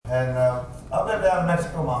And I've been down in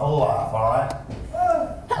Mexico my whole life, all right?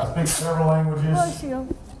 I speak several languages.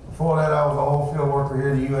 Before that, I was a whole field worker here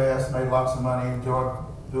in the U.S., made lots of money, enjoyed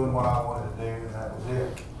doing what I wanted to do, and that was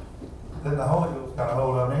it. Then the Holy Ghost got a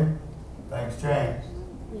hold of me. Things changed.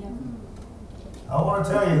 Yeah. I want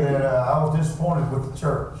to tell you that I was disappointed with the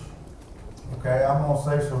church. Okay, I'm going to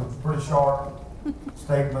say some pretty sharp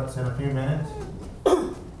statements in a few minutes.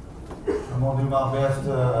 I'm going to do my best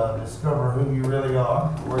to discover who you really are,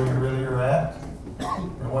 where you really are at,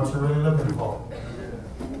 and what you're really looking for.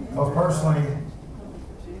 Because personally,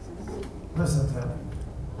 listen to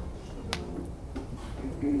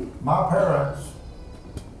me. My parents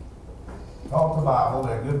taught the Bible.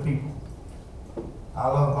 They're good people. I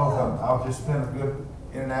love both of them. I've just spent a good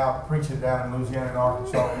in and out preaching down in Louisiana and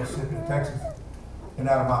Arkansas, Mississippi, Texas, and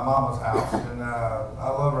out of my mama's house. And I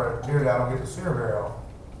love her dearly. I don't get to see her very often.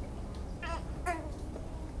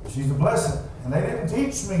 She's a blessing. And they didn't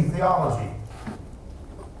teach me theology.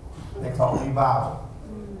 They taught me Bible.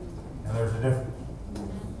 And there's a difference.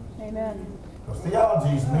 Amen. Because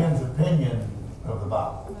theology is men's opinion of the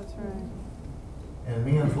Bible. That's right. And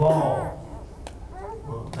men's law.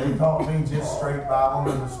 Well, they taught me just straight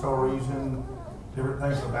Bible and the stories and different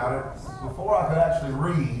things about it. Before I could actually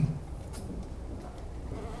read,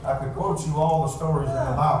 I could quote you all the stories in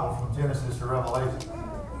the Bible from Genesis to Revelation.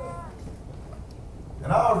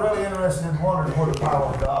 And I was really interested in wondering where the power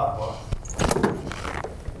of God was.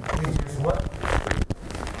 He's just what?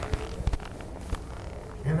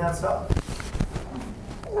 Isn't that something?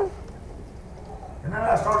 And then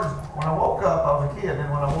I started, when I woke up, I was a kid, and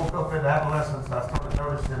when I woke up into adolescence, I started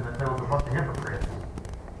noticing that there was a bunch of hypocrites.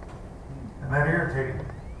 And that irritated me.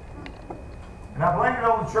 And I blamed it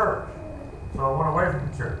on the church. So I went away from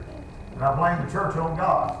the church. And I blamed the church on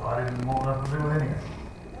God, so I didn't want nothing to do with anything.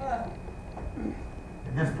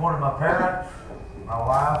 It disappointed my parents, my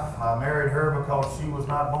wife. I married her because she was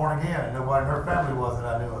not born again, and nobody in her family was that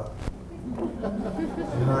I knew of.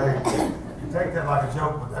 You know, you take that like a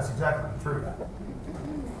joke, but that's exactly the truth.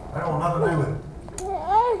 I don't want nothing to do with it.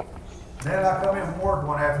 Then I come in from work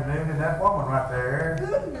one afternoon, and that woman right there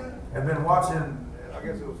had been watching, I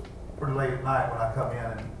guess it was pretty late at night when I come in,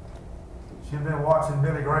 and she'd been watching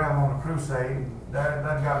Billy Graham on the crusade, and that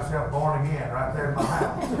got herself born again right there in my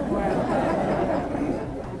house.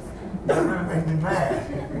 That really made me mad.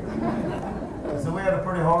 So we had a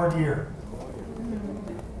pretty hard year.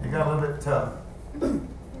 It got a little bit tough.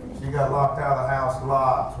 She got locked out of the house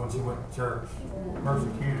lots when she went to church.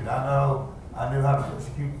 Persecuted. I knew how to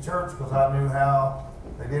persecute the church because I knew how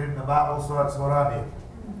they did it in the Bible, so that's what I did.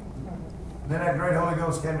 And then that great Holy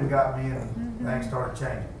Ghost came and got me, and things started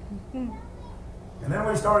changing. And then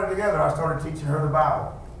we started together. I started teaching her the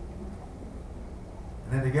Bible.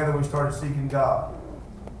 And then together we started seeking God.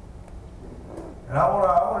 And I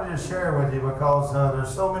want to just share with you because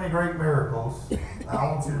there's so many great miracles. I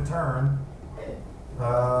want you to turn to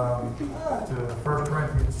 1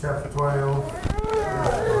 Corinthians chapter 12.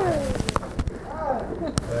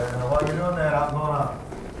 And while you're doing that, I'm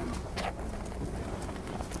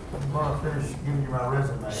going to finish giving you my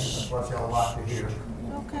resume. That's what y'all like to hear.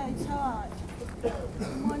 Okay, so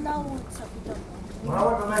when I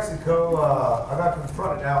went to Mexico, I got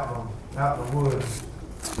confronted out in the woods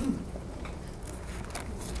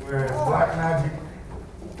with black magic,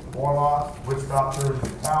 warlocks, witch doctors,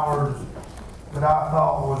 powers that I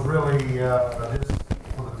thought was really just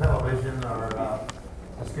for the television or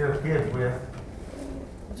to scare kids with.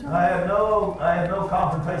 I had no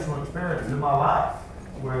confrontational experience in my life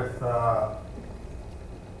with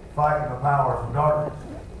fighting the powers of darkness.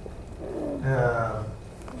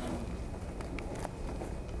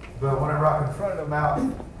 But whenever I confronted them out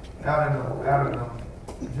in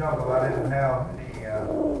the jungle, I didn't have any.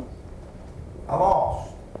 I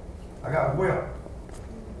lost. I got whipped.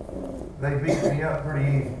 They beat me up pretty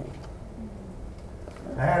easy.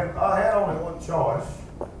 I had only one choice.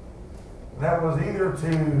 That was either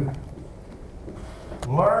to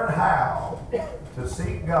learn how to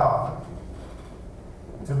seek God,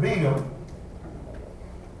 to beat Him,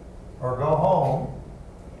 or go home,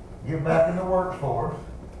 get back in the workforce,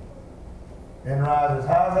 and rise as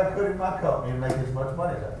high as I could in my company and make as much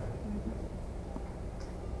money as I could.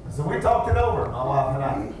 And so we talked it over, my wife and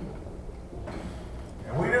I.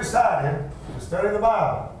 And we decided to study the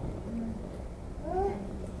Bible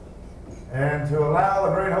and to allow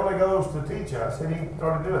the great Holy Ghost to teach us, and He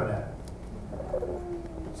started doing that.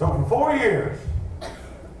 So for 4 years,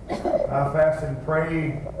 I fasted and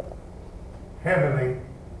prayed heavily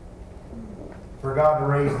for God to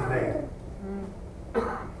raise the dead.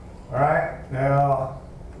 All right? Now,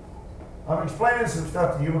 I'm explaining some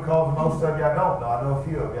stuff to you because most of you I don't know. I know a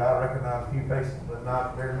few of you. I recognize a few faces, but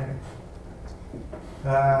not very many.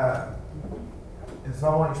 And so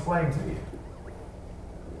I want to explain to you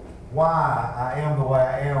why I am the way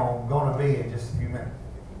I am going to be in just a few minutes.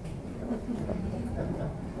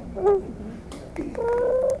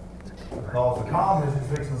 Because the calmness is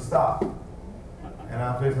fixing to stop. And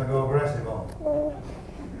I'm fixing to go aggressive on it.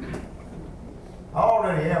 I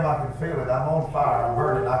already am. I can feel it. I'm on fire. I'm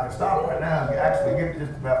burning. I can stop right now and actually get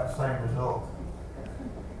just about the same result.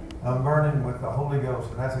 I'm burning with the Holy Ghost,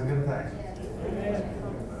 and that's a good thing.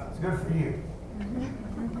 It's good for you.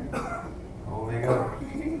 Holy Ghost.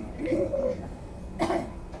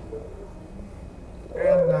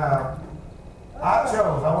 And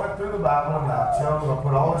I went through the Bible and I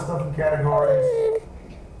put all this stuff in categories.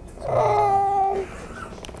 I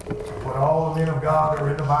put all the men of God that are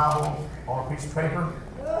in the Bible on a piece of paper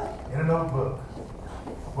in a notebook.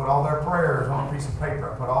 I put all their prayers on a piece of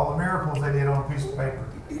paper. I put all the miracles they did on a piece of paper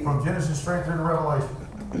from Genesis straight through to Revelation.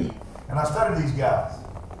 And I studied these guys.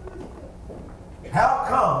 How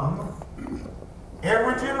come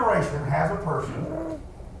every generation has a person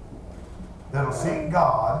that'll seek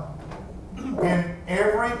God and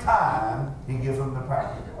every time He gives them the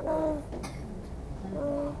power?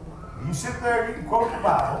 You sit there, you can quote the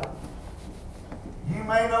Bible. You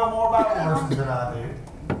may know more Bible verses than I do.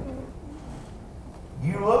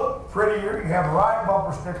 You look prettier, you have the right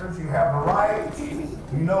bumper stickers, you have the right,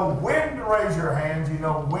 you know when to raise your hands, you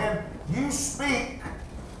know when. You speak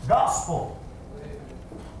gospel.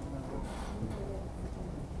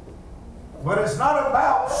 But it's not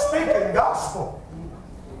about speaking gospel.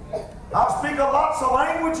 I speak lots of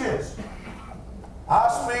languages. I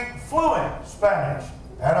speak fluent Spanish.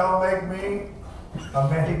 That don't make me a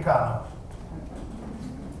Mexicano.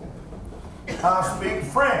 I speak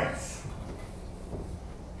French.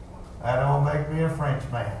 That don't make me a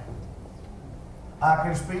Frenchman. I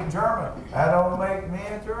can speak German. That don't make me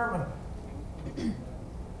a German.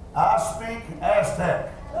 I speak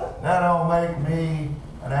Aztec. That don't make me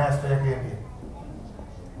an Aztec Indian.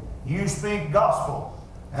 You speak gospel,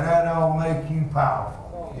 and that don't make you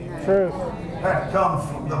powerful. True. That comes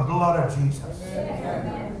from the blood of Jesus.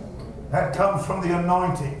 That comes from the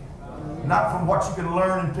anointing, not from what you can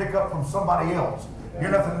learn and pick up from somebody else.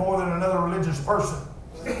 You're nothing more than another religious person.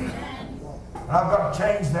 And I've got to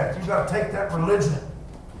change that. You've got to take that religion.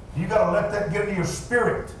 You've got to let that get into your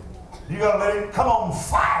spirit. You've got to let it come on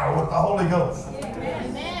fire with the Holy Ghost.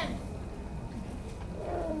 Amen.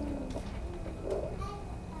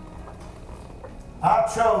 I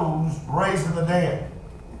chose raising the dead.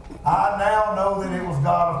 I now know that it was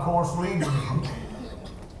God, of course, leading me.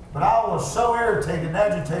 But I was so irritated and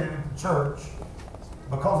agitated at the church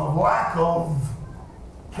because of lack of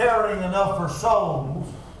caring enough for souls.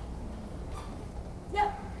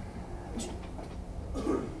 Yep.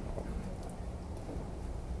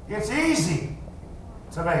 It's easy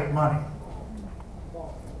to make money.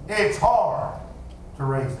 It's hard to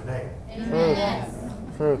raise the dead. Amen.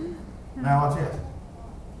 True. Now watch this.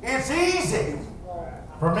 It's easy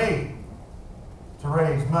for me to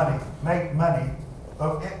raise money, make money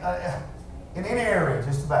in any area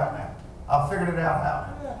just about now. I've figured it out now.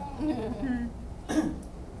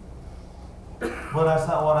 But that's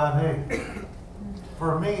not what I do.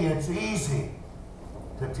 For me, it's easy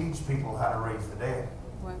to teach people how to raise the dead.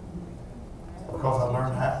 Because I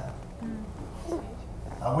learned how.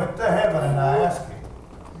 I went to heaven and I asked Him.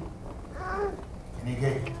 And He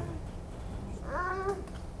gave it to me.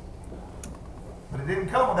 But it didn't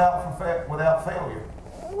come without failure.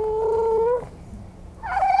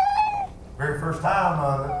 Very first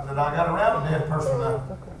time that I got around a dead person,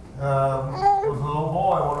 it was a little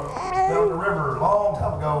boy down the river a long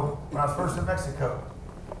time ago when I was first in Mexico.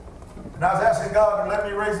 And I was asking God to let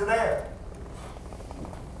me raise the dead.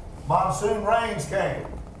 Monsoon rains came.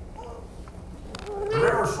 The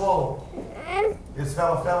river swelled. This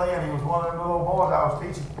fellow fell in. He was one of the little boys I was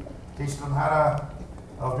teaching them how to.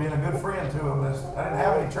 I was being a good friend to him. I didn't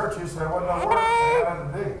have any churches, so there wasn't no work. I had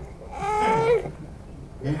nothing to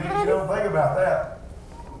do. You don't think about that.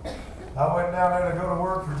 I went down there to go to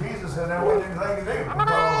work for Jesus, and there wasn't anything to do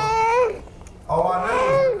because all I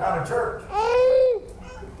knew was out of church.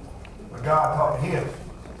 But God taught me His.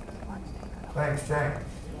 Things changed.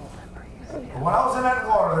 But when I was in that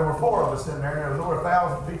water, there were 4 of us in there, and there was over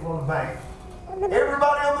 1,000 people on the bank.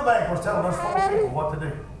 Everybody on the bank was telling us 4 people what to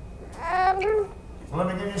do. So let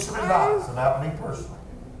me give you some advice about me personally.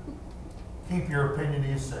 Keep your opinion to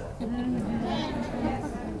yourself. You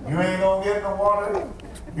ain't going to get in the water.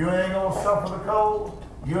 You ain't going to suffer the cold.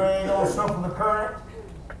 You ain't going to suffer the current.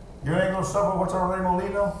 You ain't going to suffer what's our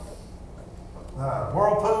remolino.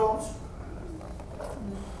 whirlpools.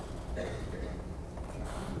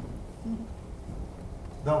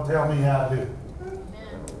 Don't tell me how to do it.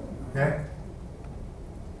 Okay?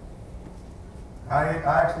 I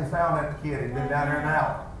actually found that kid. He'd been down there an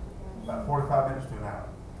hour. About 45 minutes to an hour.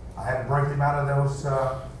 I had to break him out of those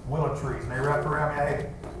willow trees. And they wrapped around me. I had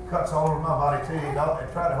cuts all over my body too. They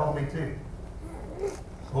tried to hold me too.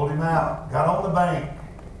 Pulled him out. Got on the bank.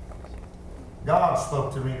 God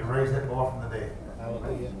spoke to me to raise that boy from the dead.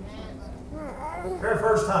 Hallelujah. Very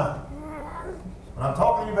first time. When I'm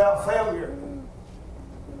talking to you about failure,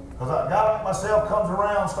 because a guy like myself comes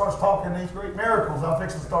around, starts talking these great miracles, I'm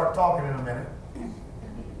fixing to start talking in a minute.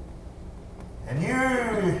 And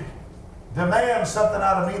you demand something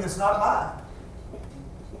out of me that's not mine.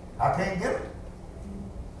 I can't give it.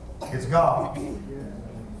 It's God.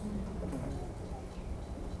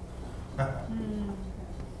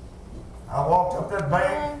 I walked up that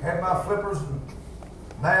bank, had my flippers and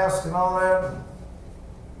mask and all that.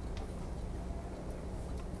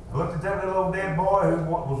 I looked at that little dead boy who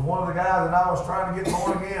was one of the guys that I was trying to get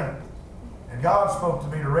born again. And God spoke to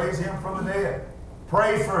me to raise him from the dead.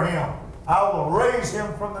 Pray for him. I will raise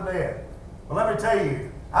him from the dead. But let me tell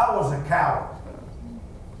you, I was a coward.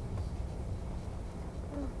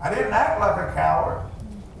 I didn't act like a coward.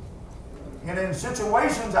 And in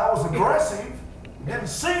situations I was aggressive. Didn't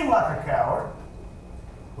seem like a coward.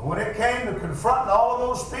 But when it came to confronting all of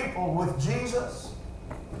those people with Jesus,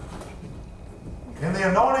 in the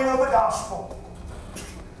anointing of the gospel,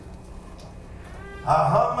 I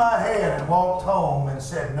hung my head and walked home and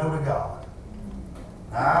said no to God.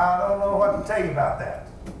 I don't know what to tell you about that.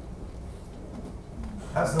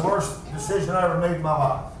 That's the worst decision I ever made in my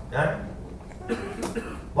life. Okay?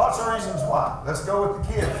 Lots of reasons why. Let's go with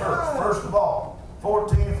the kid first. First of all,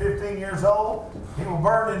 14, 15 years old, he will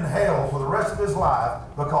burn in hell for the rest of his life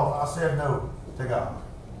because I said no to God.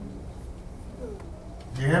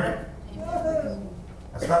 Do you hear me?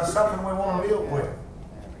 That's not something we want to deal with.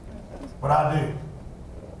 But I do.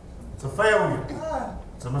 It's a failure.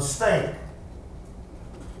 It's a mistake.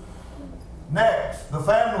 Next, the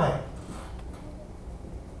family.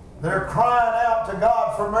 They're crying out to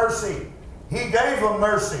God for mercy. He gave them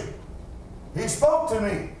mercy. He spoke to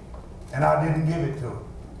me, and I didn't give it to him.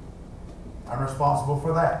 I'm responsible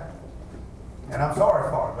for that. And I'm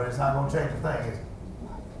sorry for it, but it's not going to change a thing, is it?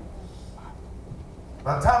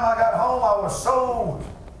 By the time I got home, I was so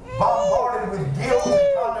bombarded with guilt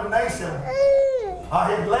and condemnation,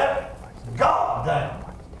 I had let God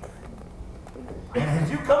down. And had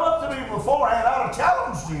you come up to me beforehand, I would have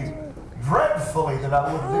challenged you dreadfully that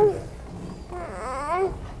I wouldn't do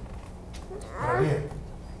that. But I did.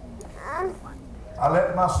 I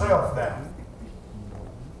let myself down.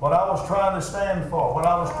 What I was trying to stand for, what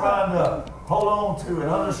I was trying to hold on to and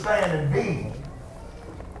understand and be,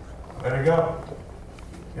 I let it go.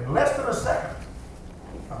 In less than a second,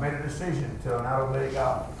 I made a decision to not obey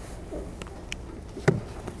God.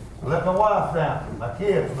 I let my wife down, my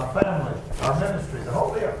kids, my family, our ministry, the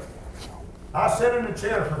whole deal. I sat in the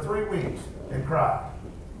chair for 3 weeks and cried.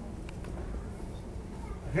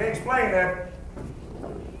 I can't explain that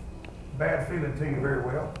bad feeling to you very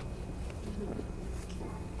well.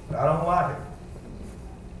 But I don't like it.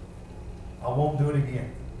 I won't do it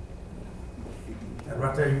again. And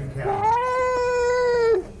right there you can count it.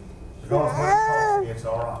 Because what it costs me, it's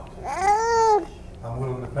all right. I'm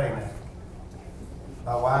willing to pay that.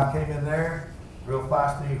 My wife came in there, real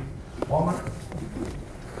feisty woman.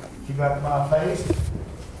 She got to my face.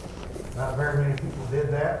 Not very many people did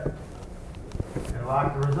that. And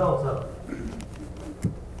liked the results of it.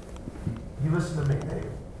 You listen to me,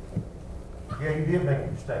 Dave. Yeah, you did make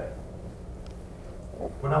a mistake.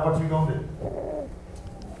 But now what you gonna do?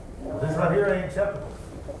 This right here ain't acceptable.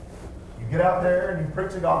 You get out there and you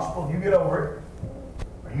preach the gospel, you get over it.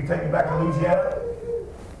 Or you take it back to Louisiana.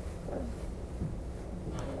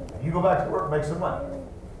 And you go back to work and make some money.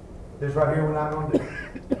 This right here we're not gonna do.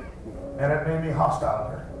 And that made me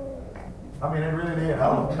hostile to her. I mean, it really did. I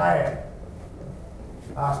was mad.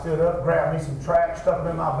 I stood up, grabbed me some tracks, stuck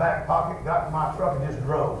them in my back pocket, got in my truck and just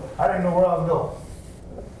drove. I didn't know where I was going.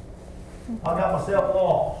 I got myself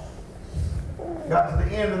lost. Got to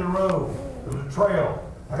the end of the road. There was a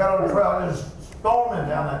trail. I got on the trail, I was just storming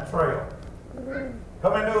down that trail.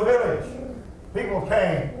 Coming into a village. People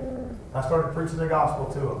came. I started preaching the gospel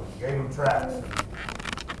to them. Gave them tracts.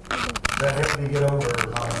 That helped me get over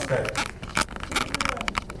my mistake.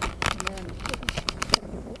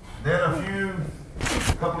 Then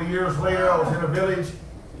a couple of years later, I was in a village.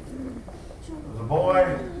 There was a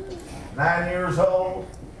boy, 9 years old,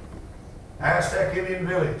 Aztec Indian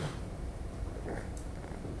village.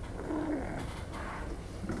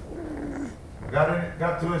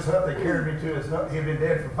 Got to his hut. They carried me to his hut. He'd been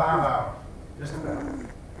dead for 5 hours. Just about.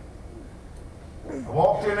 I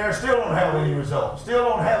walked in there, still don't have any results. Still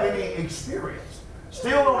don't have any experience.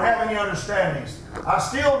 Still don't have any understandings. I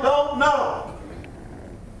still don't know.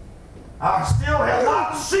 I still have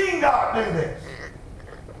not seen God do this.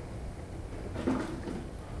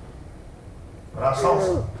 But I saw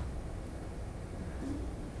something.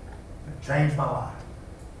 It changed my life.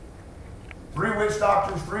 3 witch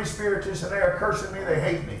doctors, 3 spiritists, and they are cursing me. They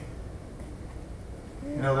hate me.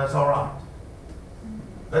 You know, that's all right.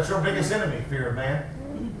 That's your biggest enemy, fear of man.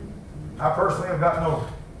 I personally have gotten over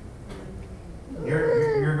it.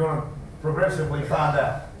 You're going to progressively find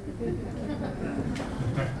out.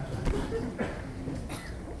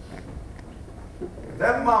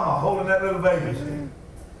 That mama holding that little baby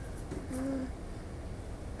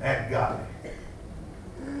had got me.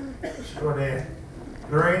 Sure did.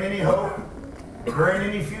 There ain't any hope. There ain't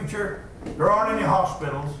any future. There aren't any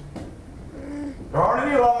hospitals. There aren't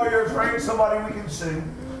any lawyers. There ain't somebody we can sue.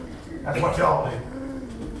 That's what y'all do.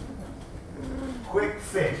 Quick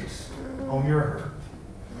fix on your hurt.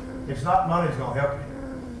 It's not money that's going to help you.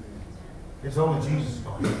 It's only Jesus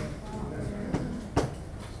going to help you.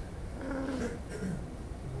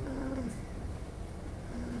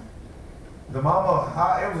 The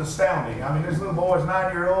mama, it was astounding. I mean, this little boy's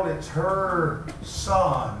 9-year-old. It's her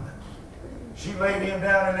son. She laid him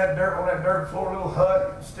down in that dirt, on that dirt floor, little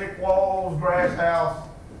hut, stick walls, grass house.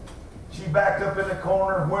 She backed up in the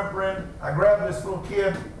corner, whimpering. I grabbed this little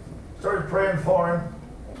kid, started praying for him.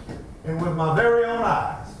 And with my very own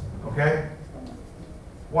eyes, okay,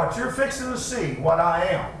 what you're fixing to see, what I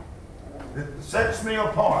am, that sets me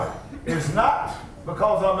apart, is not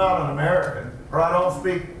because I'm not an American, or I don't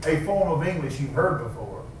speak a form of English you've heard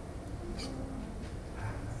before,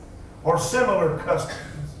 or similar customs.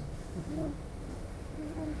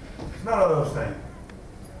 It's none of those things.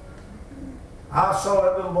 I saw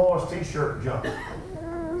that little boy's t-shirt jump.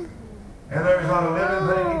 And there's not a living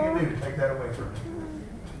thing you can do to take that away from me.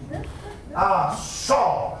 I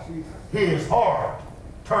saw his heart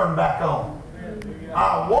turn back on.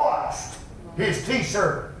 I watched his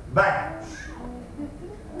t-shirt bounce.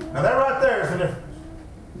 Now that right there is the difference.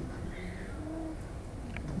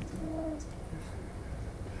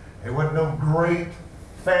 There wasn't no great,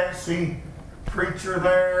 fancy preacher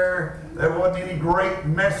there. There wasn't any great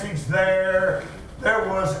message there. There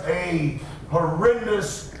was a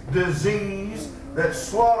horrendous disease that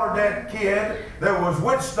slaughtered that kid. There was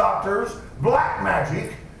witch doctors, black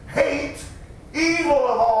magic, hate, evil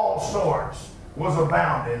of all sorts was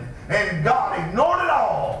abounding. And God ignored it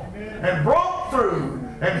all and broke through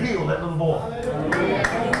and healed that little boy. Amen.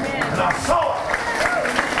 And I saw it.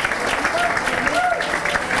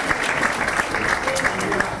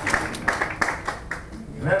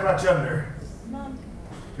 And that right yonder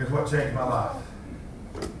is what changed my life.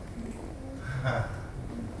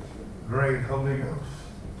 Great Holy Ghost.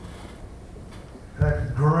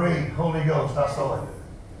 That great Holy Ghost, I saw it.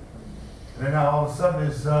 And then all of a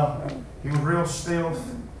sudden he was real stiff.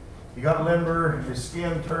 He got limber. His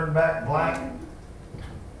skin turned back black.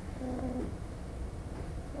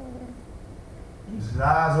 His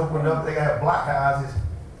eyes opened up. They had black eyes.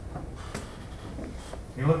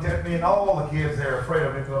 He looked at me, and all the kids there were afraid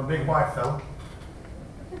of me because I'm a big white fella.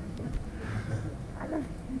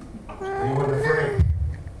 He wasn't afraid.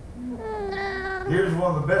 Here's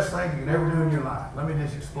one of the best things you can ever do in your life. Let me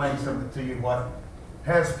just explain something to you what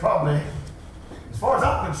has probably, as far as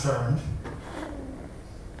I'm concerned,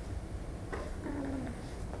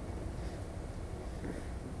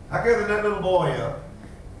 I gathered that little boy up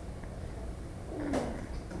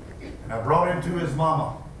and I brought him to his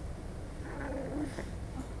mama.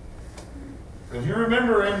 Because you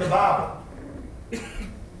remember in the Bible,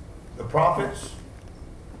 the prophets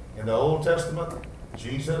in the Old Testament,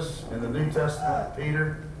 Jesus in the New Testament,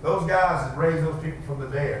 Peter, those guys that raised those people from the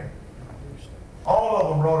dead, all of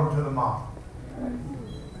them brought them to the mom.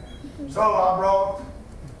 So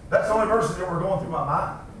that's the only verses that were going through my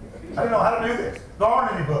mind. I didn't know how to do this. There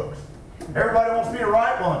aren't any books. Everybody wants me to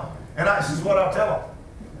write one. And this is what I tell them.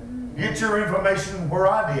 Get your information where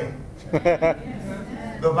I did.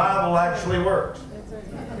 The Bible actually works.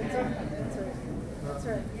 That's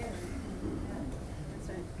right.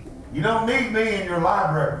 You don't need me in your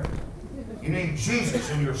library. You need Jesus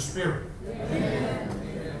in your spirit.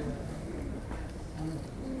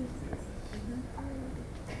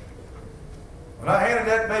 When I handed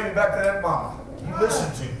that baby back to that mama, you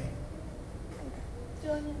listened to me.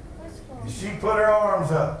 And she put her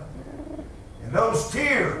arms up. And those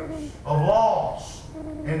tears of loss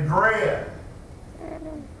and dread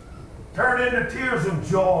turned into tears of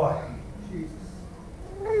joy.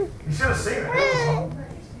 You should have seen it. It was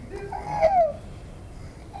amazing.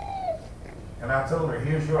 And I told her,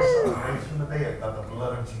 here's your son raised from the dead by the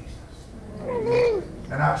blood of Jesus.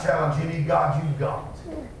 And I challenge any God you've got.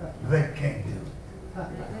 They can't do it.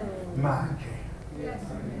 Mine can.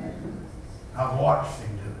 I've watched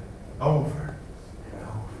him do it over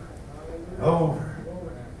and over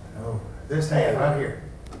and over. This hand right here,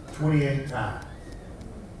 28 times.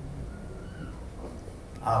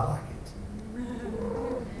 I like it.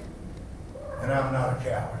 And I'm not a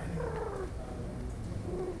coward anymore.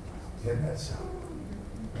 Isn't that so?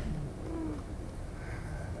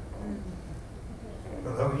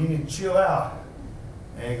 But though you need to chill out,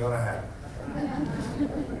 it ain't gonna happen.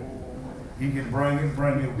 You can bring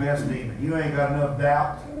your best demon. You ain't got enough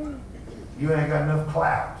doubt. You ain't got enough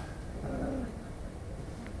clout.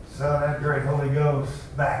 So that great Holy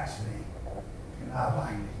Ghost backs me. And I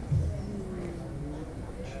like it.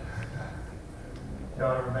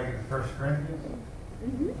 Y'all ever make it to 1 Corinthians?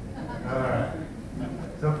 All right.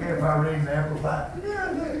 It's okay if I read the Amplified?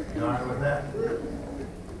 You all right with that?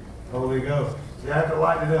 Holy Ghost. See, I have to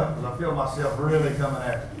lighten it up because I feel myself really coming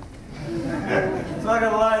at me. So I got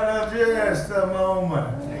to lighten up just a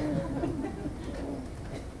moment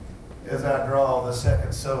as I draw the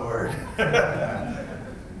second sword.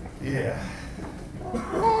 Yeah.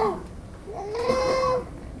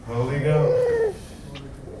 Holy Ghost.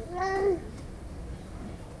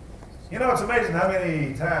 You know, it's amazing how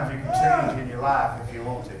many times you can change in your life if you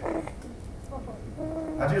want to.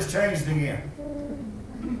 I just changed again.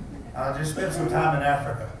 I just spent some time in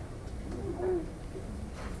Africa.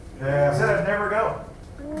 I said I'd never go.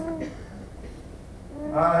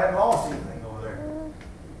 I hadn't lost anything over there.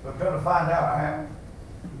 But come to find out, I have.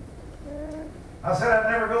 I said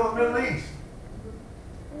I'd never go to the Middle East.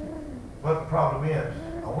 But the problem is,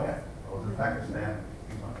 I went. I was in Pakistan.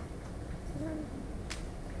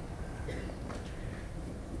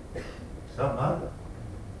 Something other.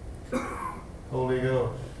 Holy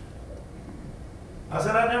Ghost. I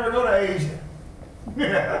said I'd never go to Asia.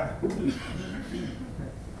 Yeah.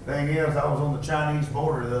 Thing is, I was on the Chinese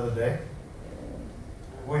border the other day.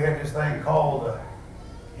 We had this thing called the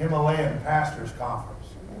Himalayan Pastors Conference.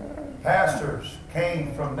 Pastors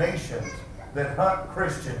came from nations that hunt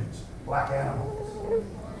Christians like animals.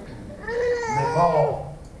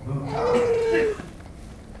 Nepal, Bhutan.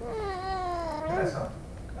 That's something.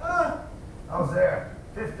 I was there,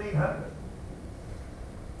 1,500.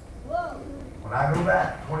 Whoa. When I go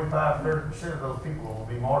back, 25–30% of those people will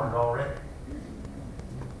be martyred already.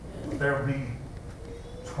 There will be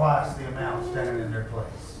twice the amount standing in their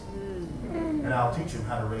place. And I'll teach them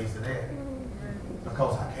how to raise the dead.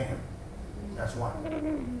 Because I can. That's why.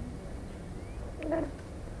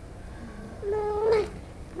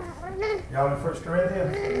 Y'all in 1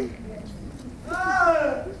 Corinthians?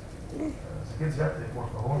 Kids have to, por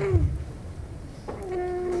favor.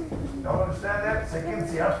 Y'all understand that? Se quien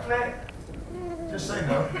se hable. Just say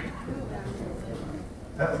no.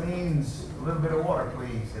 That means a little bit of water,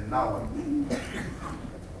 please, and knowledge.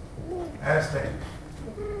 Aztec.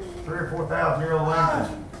 3,000 or 4,000-year-old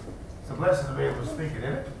language. It's a blessing to be able to speak it,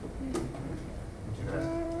 isn't it? What you guys?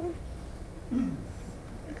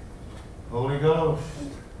 Holy Ghost.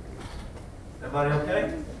 Everybody okay?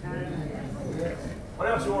 What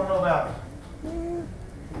else you want to know about me?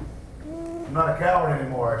 I'm not a coward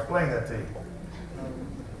anymore. I explained that to you.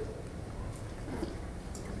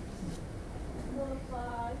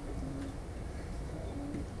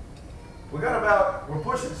 We're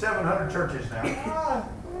pushing 700 churches now.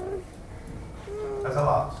 That's a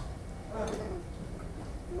lot.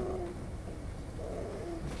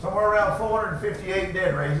 Somewhere around 458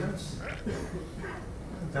 dead raisins.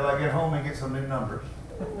 Until I get home and get some new numbers.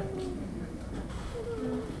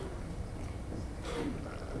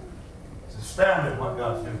 It's astounding what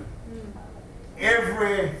God's doing.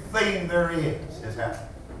 Everything there is happening.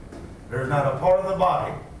 There's not a part of the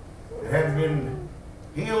body that hasn't been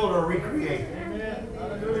healed or recreated.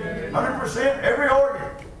 100%, every organ,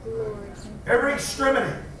 every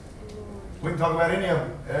extremity. We can talk about any of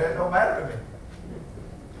them. It don't matter to me.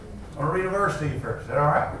 I'm going to read a verse to you first. Is that all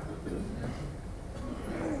right?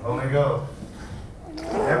 Holy Ghost.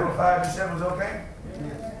 Amplified, you said was okay?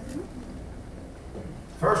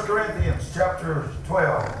 1 Corinthians chapter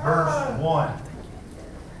 12, verse 1.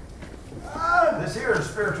 This here is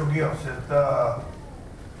spiritual gifts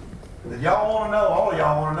that y'all want to know. All of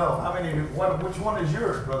y'all want to know. How many? Which one is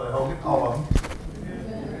yours, Brother Hogan? All of them.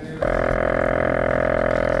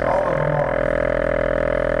 All of them are.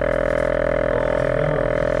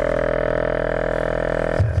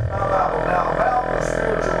 This is my Bible now about the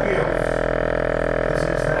spiritual gifts. This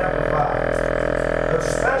is the Amplified. The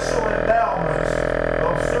special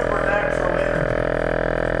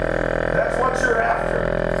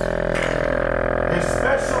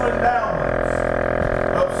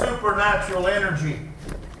supernatural energy.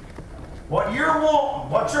 What you're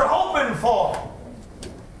wanting, what you're hoping for,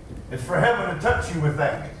 is for heaven to touch you with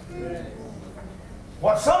that.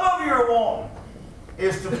 What some of you are wanting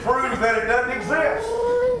is to prove that it doesn't exist.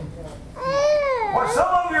 What some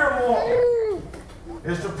of you are wanting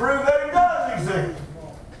is to prove that it does exist.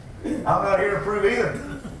 I'm not here to prove either.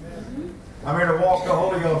 I'm here to walk the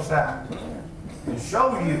Holy Ghost out and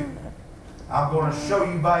show you. I'm going to show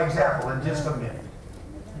you by example in just a minute.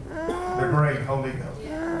 The great Holy Ghost.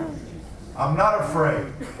 I'm not afraid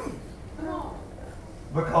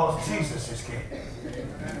because Jesus is King.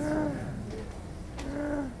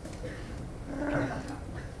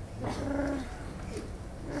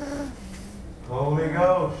 Holy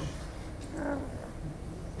Ghost.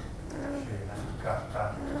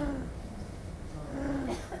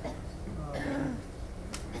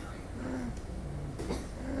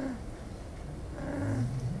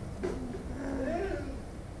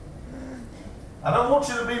 I don't want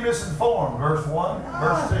you to be misinformed, verse 1,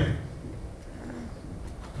 verse 2.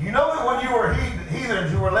 You know that when you were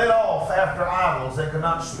heathens, you were led off after idols that could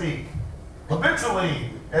not speak, habitually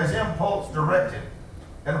as impulse directed,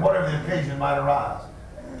 and whatever the occasion might arise.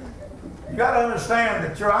 You got to understand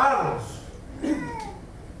that your idols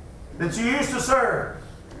that you used to serve,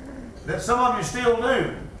 that some of you still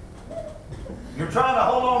do, you're trying to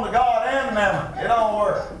hold on to God and mammon. It don't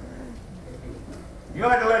work. You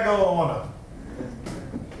have to let go of one of them.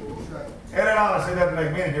 And it honestly doesn't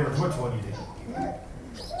make me any difference which one you do.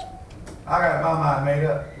 I got my mind made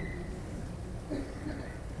up.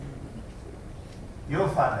 You'll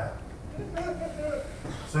find out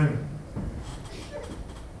soon.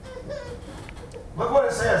 Look what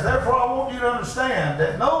it says. Therefore, I want you to understand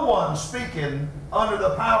that no one speaking under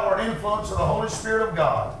the power and influence of the Holy Spirit of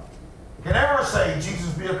God can ever say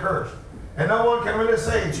Jesus be accursed. And no one can really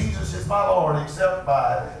say Jesus is my Lord except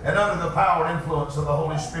by and under the power and influence of the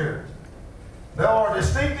Holy Spirit. There are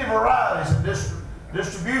distinctive varieties and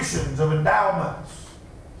distributions of endowments.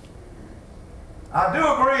 I do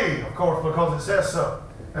agree, of course, because it says so.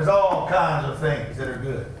 There's all kinds of things that are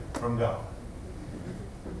good from God.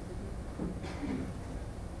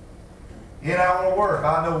 In our work,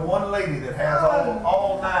 I know one lady that has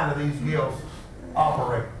all 9 of these gifts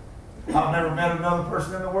operating. I've never met another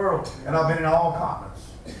person in the world, and I've been in all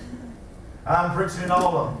continents. I'm preaching in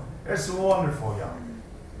all of them. It's wonderful, y'all.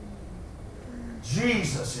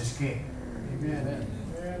 Jesus is King. Amen.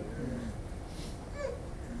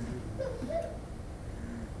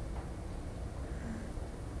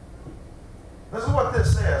 This is what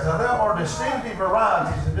this says. Now, there are distinctive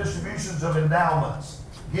varieties and distributions of endowments,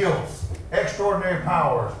 gifts, extraordinary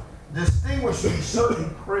powers, distinguishing certain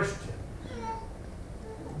Christians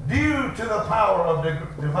due to the power of the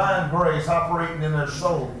divine grace operating in their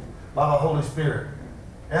soul by the Holy Spirit.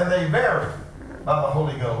 And they vary by the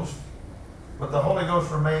Holy Ghost, but the Holy Ghost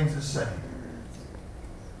remains the same.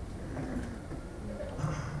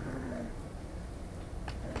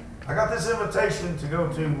 I got this invitation to go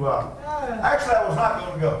to, actually I was not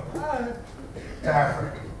going to go to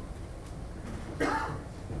Africa.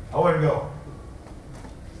 I wouldn't go.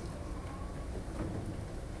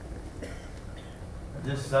 I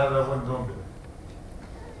just decided I wasn't going to do it.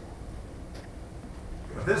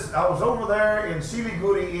 But I was over there in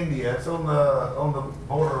Siliguri, India. It's on the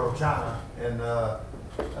border of China and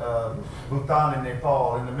Bhutan and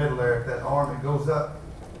Nepal, in the middle there, that arm that goes up.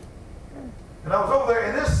 And I was over there,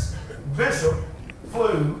 and this bishop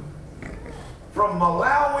flew from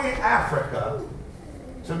Malawi, Africa,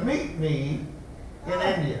 to meet me in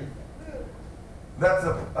India. That's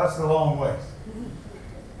a long ways.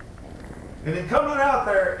 And he coming out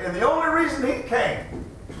there, and the only reason he came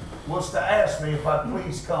was to ask me if I'd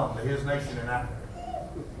please come to his nation in Africa.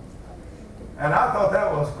 And I thought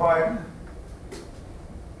that was quite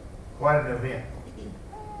an event.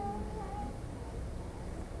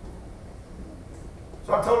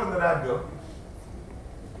 So I told him that I'd go.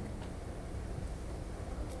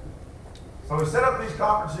 So we set up these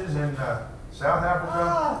conferences in South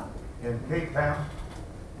Africa, in Cape Town,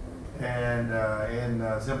 and in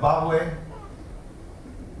Zimbabwe,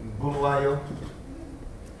 in Bulawayo,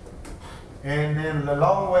 and then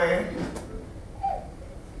Lilongwe,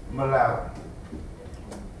 Malawi.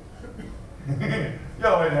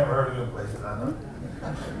 Y'all ain't never heard of them places, I know.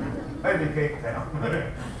 Maybe Cape Town.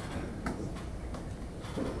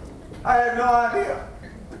 I had no idea,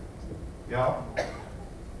 y'all,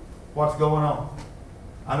 what's going on.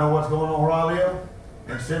 I know what's going on where I live,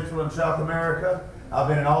 in Central and South America. I've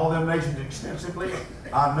been in all them nations extensively.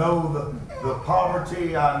 I know the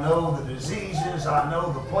poverty. I know the diseases. I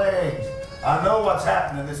know the plagues. I know what's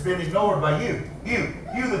happening that's been ignored by you.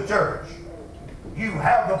 You, the church, you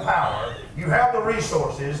have the power, you have the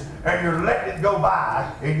resources, and you're letting it go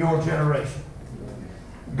by in your generation.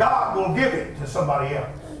 God will give it to somebody else.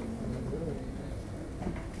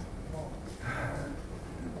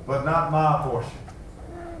 But not my portion.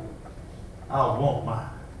 I want mine.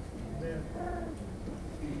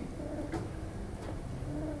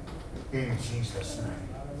 In Jesus' name.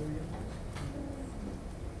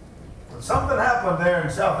 But something happened there in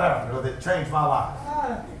South Africa that changed my life.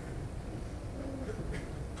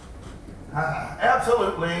 I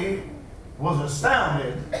absolutely was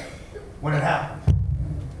astounded when it happened.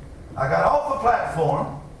 I got off the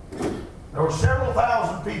platform. There were several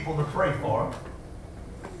thousand people to pray for.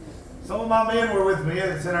 Some of my men were with me.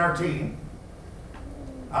 It's in our team.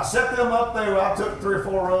 I set them up there. I took 3 or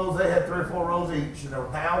 4 rows. They had 3 or 4 rows each. And there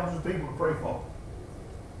were thousands of people to pray for.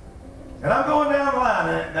 And I'm going down the line.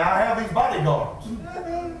 And I have these bodyguards.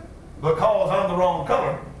 Because I'm the wrong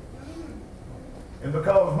color. And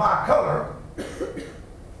because my color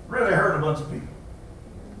really hurt a bunch of people.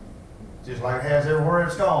 Just like it has everywhere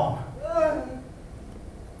it's gone.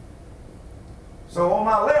 So on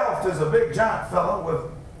my left is a big giant fellow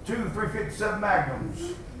with 2 357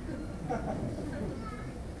 Magnums.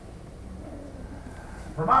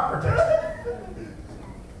 For my protection.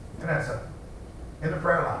 And that's in the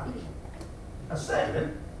prayer line. That's sad, isn't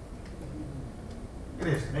it?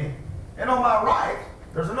 It is to me. And on my right,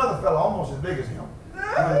 there's another fellow almost as big as him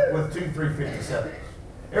with 2 357s.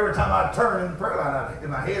 Every time I turn in the prayer line, I'd hit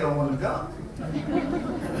my head on one of the guns.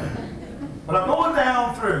 But I'm going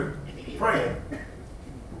down through praying.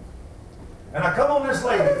 And I come on this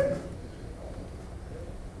lady.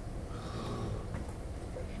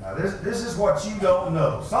 Now this is what you don't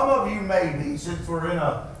know. Some of you maybe, since we're in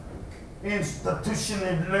a institution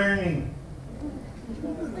of learning,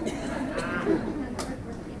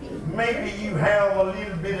 maybe you have a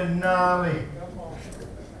little bit of knowledge.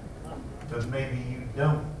 But maybe you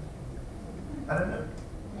don't. I don't know.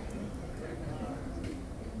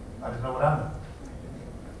 I just know what I know.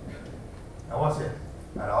 Now what's it?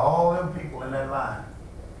 Out of all them people in that line,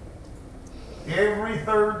 every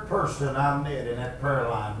third person I met in that prayer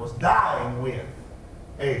line was dying with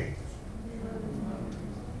AIDS.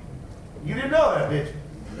 You didn't know that, did you?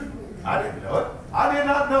 I didn't know it. I did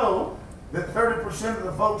not know that 30% of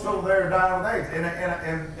the folks over there are dying with AIDS.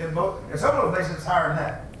 And some of those places it's higher than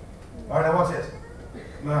that. All right, now what's this?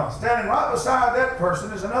 Now, standing right beside that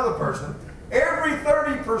person is another person. Every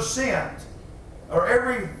 30%, or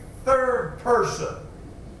every third person,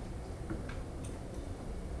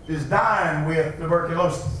 is dying with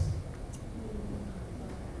tuberculosis.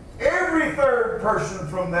 Every third person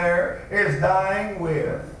from there is dying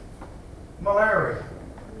with malaria.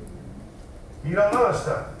 You don't know this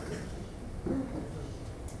stuff.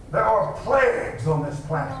 There are plagues on this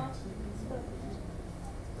planet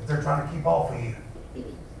that they're trying to keep off of you.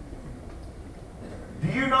 Do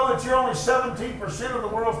you know that you're only 17% of the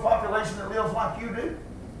world's population that lives like you do?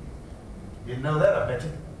 Didn't know that, I bet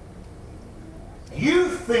you. You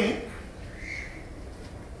think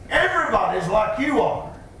everybody's like you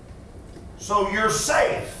are. So you're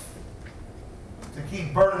safe to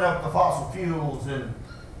keep burning up the fossil fuels and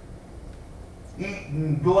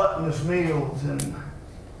eating gluttonous meals and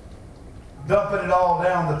dumping it all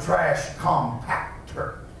down the trash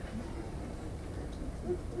compactor.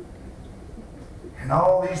 And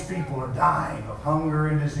all these people are dying of hunger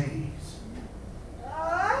and disease.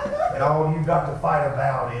 And all you've got to fight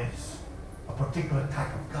about is a particular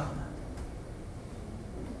type of government.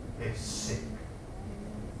 It's sick.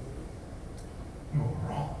 You're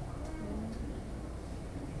wrong.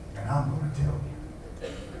 And I'm going to tell you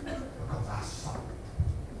because I saw it.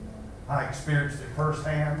 I experienced it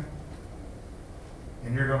firsthand,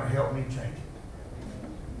 and you're going to help me change it.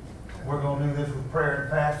 We're going to do this with prayer and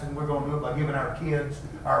fasting. We're going to do it by giving our kids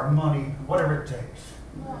our money, whatever it takes.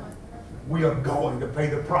 We are going to pay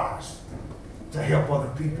the price to help other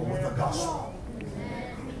people with the gospel.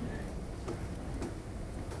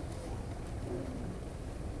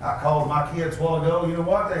 I called my kids a while ago. You know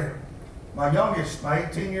what? My youngest, my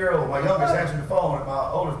 18-year-old, my youngest answered the phone at my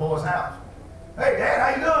oldest boy's house. Hey, Dad, how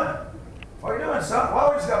you doing? What are you doing, son? Well,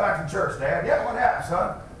 we just got back from church, Dad. Yeah, what happened,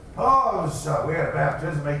 son? Oh, we had a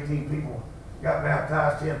baptism, 18 people got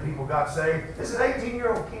baptized, 10 people got saved. This is an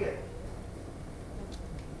 18-year-old kid.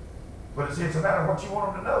 But it's a matter of what you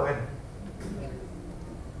want them to know, isn't it?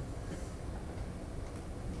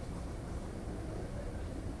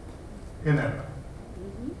 Isn't that right?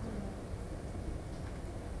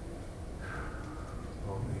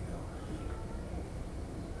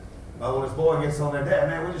 My oldest boy gets on there, Dad,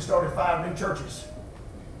 man, we just started 5 new churches.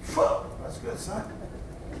 Whoa, that's good, son.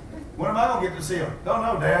 When am I going to get to see them? Don't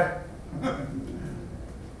know, Dad.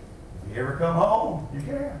 If you ever come home, you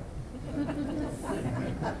can.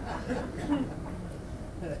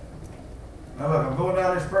 Now look, I'm going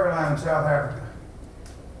down this prayer line in South Africa.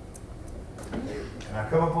 And I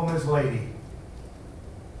come up on this lady.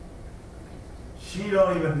 She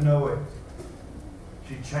don't even know it.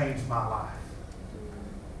 She changed my life.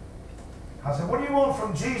 I said, what do you want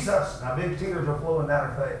from Jesus? Now big tears are flowing down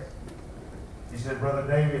her face. She said, Brother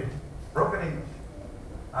David, broken English,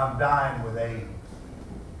 I'm dying with AIDS.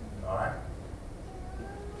 All right?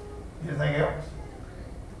 Anything else?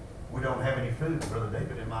 We don't have any food, Brother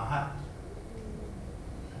David, in my house.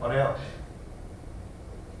 What else?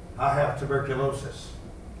 I have tuberculosis.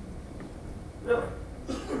 Really?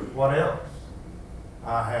 What else?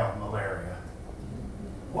 I have malaria.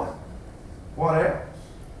 What? What else?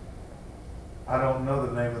 I don't know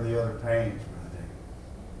the name of the other pains, Brother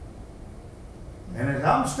David. And as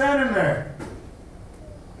I'm standing there,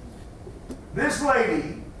 this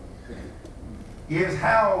lady is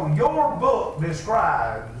how your book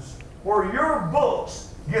describes where your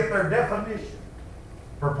books get their definition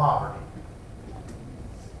for poverty.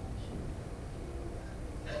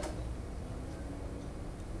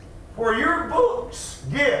 Where your books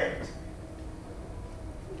get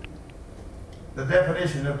the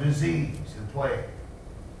definition of disease and plague.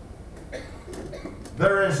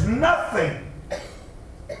 There is nothing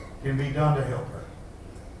can be done to help her.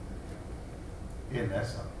 Isn't that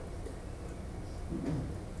something?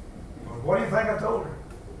 Well, what do you think I told her?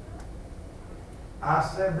 I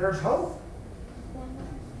said, there's hope.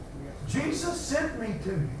 Jesus sent me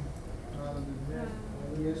to you.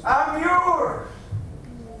 I'm yours.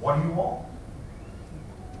 What do you want?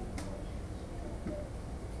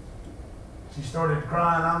 She started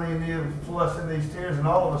crying. I mean, it was flushing these tears, and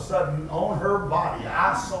all of a sudden, on her body,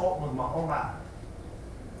 I saw it with my own eyes.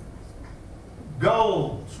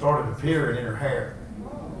 Gold started appearing in her hair.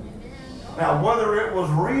 Now, whether it was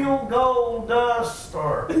real gold dust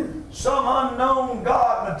or some unknown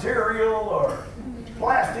God material or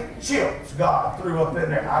plastic chips God threw up in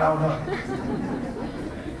there, I don't know.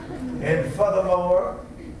 And furthermore,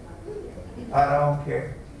 I don't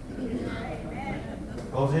care.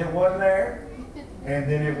 Because it wasn't there, and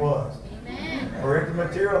then it was. For it to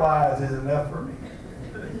materialize is enough for me.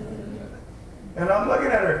 And I'm looking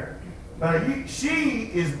at her. Now, she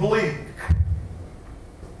is bleak.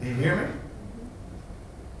 Do you hear me?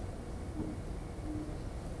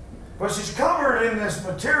 But she's covered in this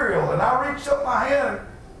material, and I reached up my hand.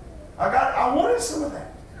 I wanted some of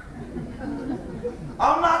that.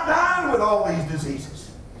 I'm not dying with all these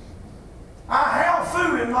diseases. I have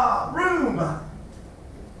food in my room.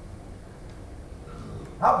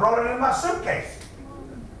 I brought it in my suitcase.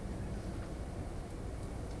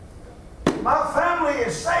 My family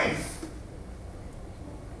is safe.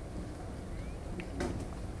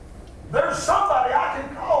 There's somebody I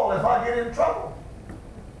can call if I get in trouble.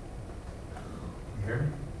 You hear me?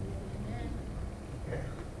 Okay.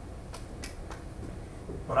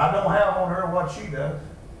 But I don't have on her what she does.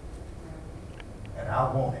 And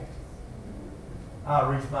I want it. I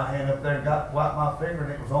reached my hand up there and wiped my finger,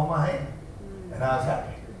 and it was on my hand. And I was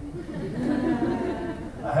happy.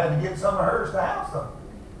 I had to get some of hers to have some.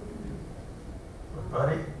 But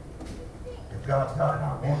buddy, if God's got it,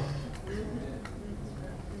 I want it.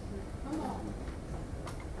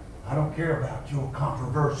 I don't care about your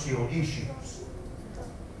controversial issues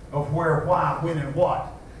of where, why, when, and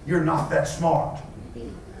what. You're not that smart.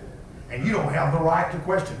 And you don't have the right to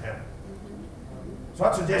question heaven. So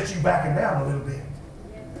I suggest you backing down a little bit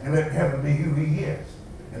and let heaven be who he is.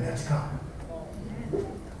 And that's God.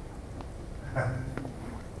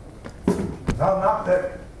 I'm not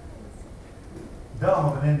that dumb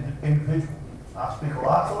of an individual. I speak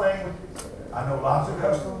lots of languages. I know lots of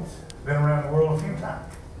customs. Been around the world a few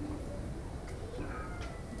times.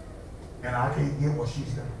 And I can't get what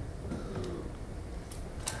she's done.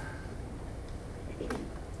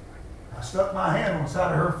 I stuck my hand on the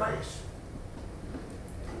side of her face.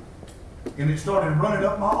 And it started running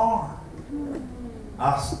up my arm.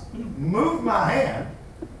 I moved my hand,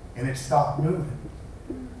 and it stopped moving.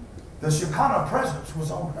 The Shekinah presence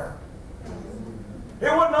was on her.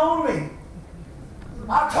 It wasn't on me.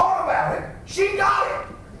 I taught about it. She got it.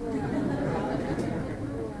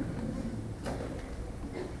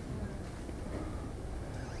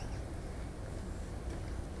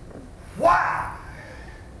 Why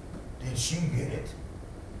did she get it?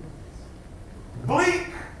 Bleak,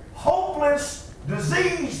 hopeless,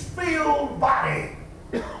 disease-filled body.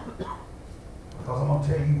 Because I'm going to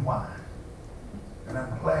tell you why. And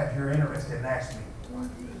I'm glad you're interested in asking me.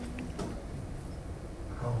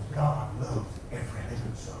 Because God loves every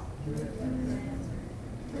living soul.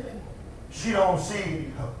 She don't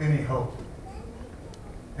see any hope.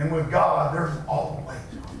 And with God, there's always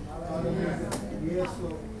hope. Yes,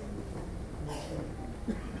 Lord.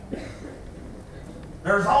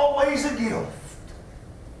 There's always a gift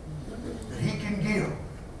that He can give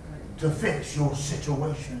to fix your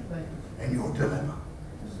situation and your dilemma.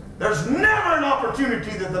 There's never an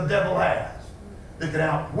opportunity that the devil has that can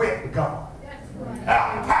outwit God,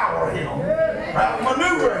 outpower Him,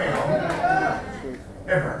 outmaneuver Him.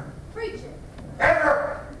 Ever. Preach it.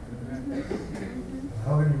 Ever.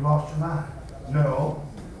 Hogan, you lost your mind. No,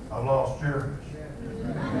 I lost yours.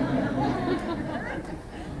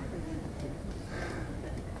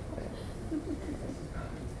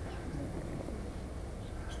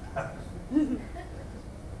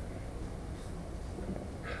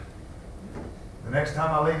 The next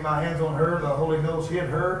time I laid my hands on her, the Holy Ghost hit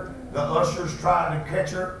her. The ushers tried to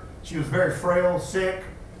catch her. She was very frail, sick.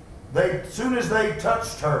 As soon as they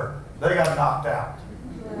touched her, they got knocked out.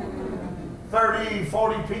 30,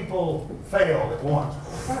 40 people failed at once.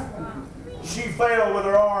 She fell with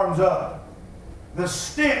her arms up. The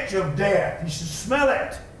stench of death, you should smell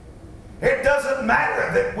it. It doesn't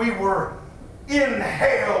matter that we were in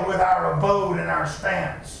hell with our abode and our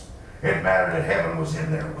stance. It mattered that heaven was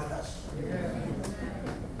in there with us.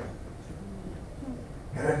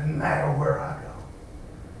 It doesn't matter where I go.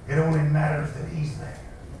 It only matters that He's there.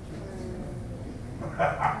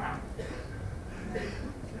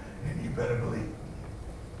 And you better believe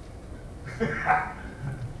it.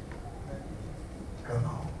 Come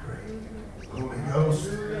on, great Holy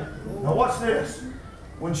Ghost. Now watch this.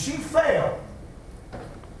 When she fell,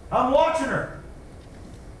 I'm watching her.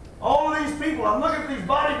 All of these people, I'm looking at these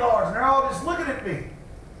bodyguards, and they're all just looking at me.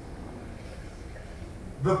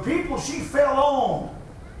 The people she fell on,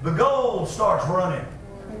 the gold starts running.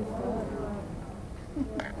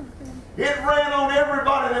 It ran on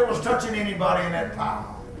everybody that was touching anybody in that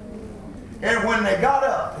pile. And when they got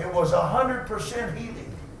up, it was 100%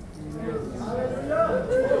 healing.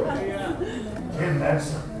 Isn't that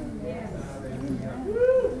something?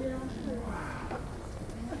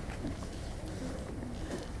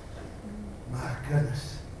 My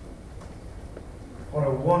goodness. What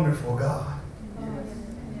a wonderful God.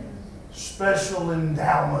 Special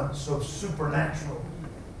endowments of supernatural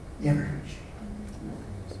energy.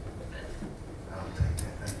 I'll take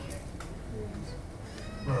that, thank you.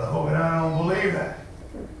 Brother Hogan, I don't believe that.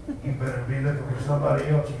 You better be looking for somebody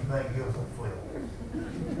else you think gives a flip.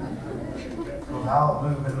 Because I'll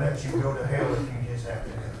move and let you go to hell if you just have to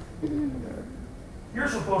do it. You're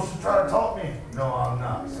supposed to try to talk me. No, I'm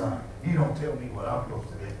not, son. You don't tell me what I'm supposed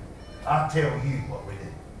to do. I tell you what we do.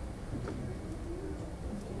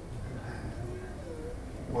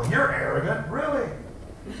 Well, you're arrogant, really.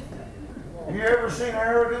 Have you ever seen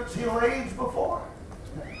arrogance heal AIDS before?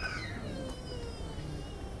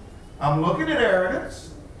 I'm looking at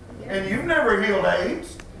arrogance, and you've never healed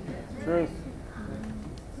AIDS. Truth.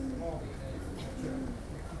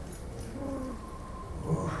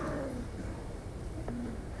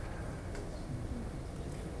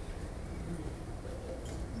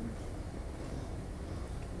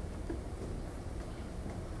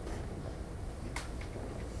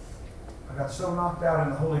 I got so knocked out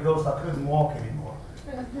in the Holy Ghost I couldn't walk anymore.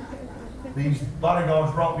 These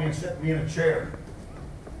bodyguards brought me and set me in a chair.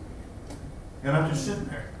 And I'm just sitting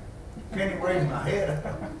there. Can't even raise my head.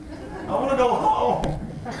 I want to go home.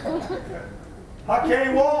 I can't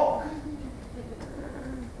even walk.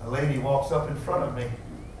 A lady walks up in front of me.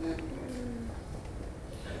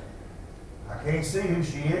 I can't see who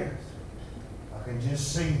she is. I can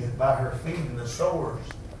just see that by her feet and the sores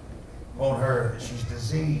on her that she's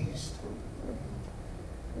diseased.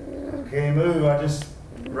 I can't move. I just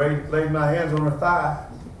laid my hands on her thigh.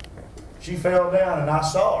 She fell down and I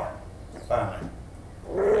saw her finally.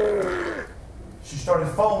 She started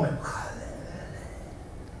foaming.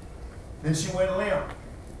 Then she went limp.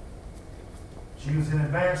 She was in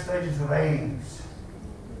advanced stages of AIDS.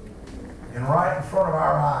 And right in front of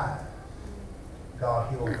our eyes, God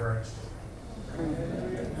healed her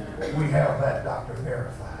instantly. We have that doctor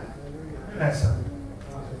verified. That's it.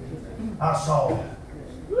 I saw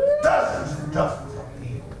dozens and dozens of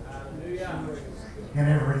healed in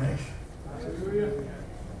every nation.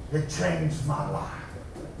 It changed my life.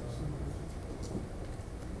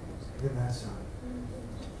 Isn't that something?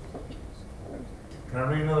 Can I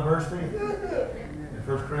read another verse to you? In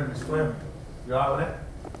 1 Corinthians 12. You all right with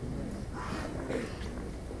that?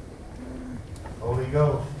 Holy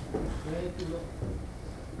Ghost.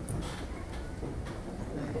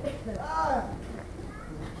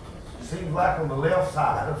 Seems seems like on the left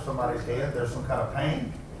side of somebody's head there's some kind of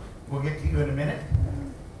pain. We'll get to you in a minute.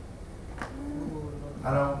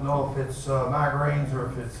 I don't know if it's migraines or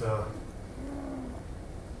if it's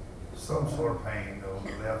some sort of pain on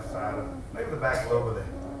the left side of, maybe the back lobe of the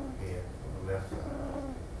head on the left side.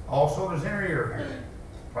 Also, there's inner ear here.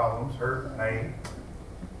 Problems, hurt, pain.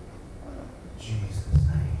 Jesus'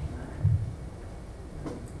 name.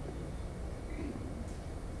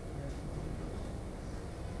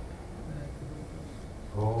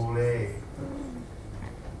 Holy.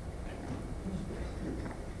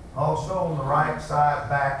 Also on the right side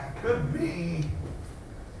back, it could be,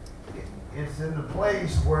 it's in the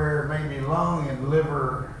place where maybe lung and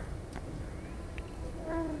liver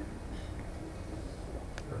are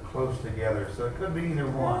close together. So it could be either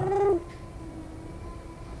one.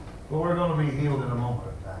 But we're going to be healed in a moment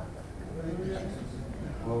of time.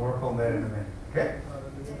 We'll work on that in a minute. Okay?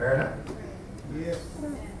 Fair enough? Yes.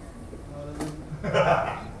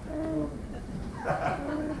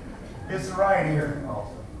 It's right here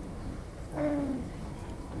also.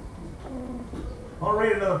 I'll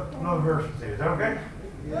read another verse to you. Is that okay?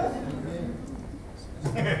 Yes.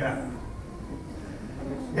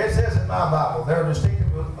 It says in my Bible, there are distinctive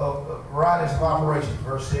varieties of operations,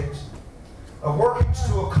 verse 6, of workings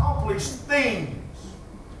to accomplish things.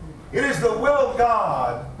 It is the will of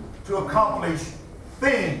God to accomplish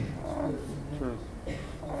things.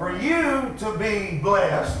 For you to be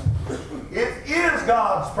blessed, it is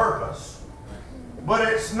God's purpose, but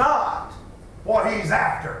it's not what He's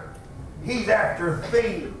after. He's after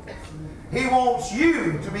things. He wants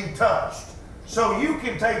you to be touched so you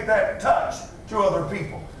can take that touch to other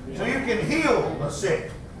people. So you can heal the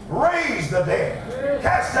sick, raise the dead,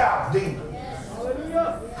 cast out demons,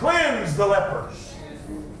 cleanse the lepers.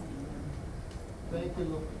 Thank you,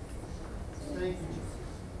 Lord. Thank you, Jesus.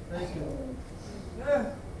 Thank you, Lord.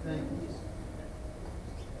 Thank you.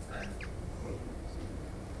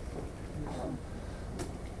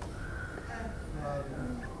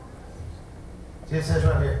 It says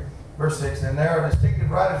right here, verse 6, and there are distinctive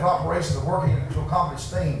varieties of operations of working to accomplish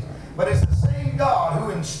things. But it's the same God who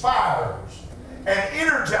inspires and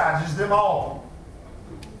energizes them all.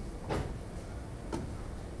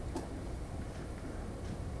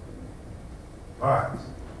 All right.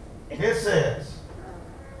 It says,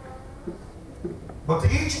 but to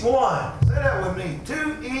each one, say that with me,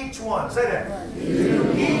 to each one, say that.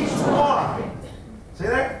 To each one. See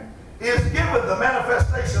that? Is given the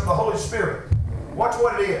manifestation of the Holy Spirit. Watch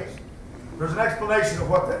what it is. There's an explanation of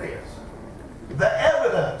what that is. The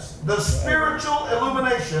evidence, the spiritual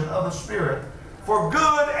illumination of the Spirit for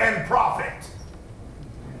good and profit.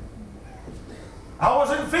 I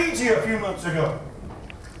was in Fiji a few months ago.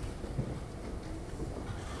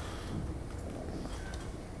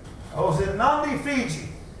 I was in Nandi, Fiji.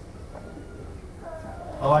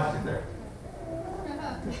 I liked it there.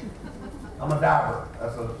 I'm a diver.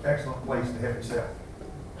 That's an excellent place to help yourself.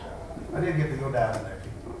 I did get to go diving there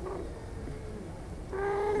too.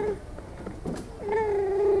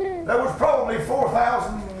 There was probably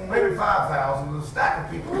 4,000, maybe 5,000, a stack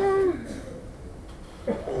of people.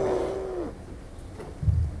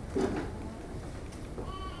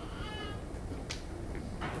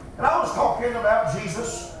 And I was talking about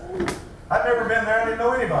Jesus. I'd never been there. I didn't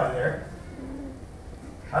know anybody there.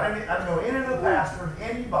 I didn't know any of the pastors,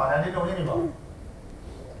 anybody. I didn't know anybody.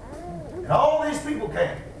 And all these people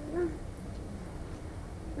came.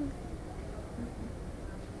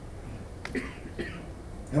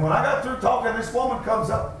 And when I got through talking, this woman comes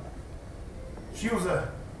up. She was a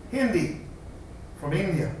Hindi from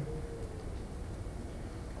India.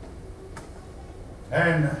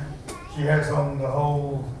 And she has on the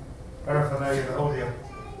whole paraphernalia, the whole deal.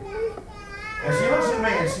 And she looks at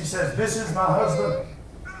me and she says, "This is my husband."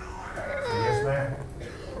 I said, "Yes, ma'am."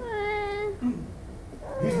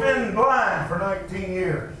 He's been blind for 19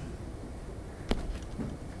 years.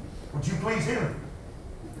 Would you please heal him?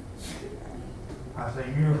 I said,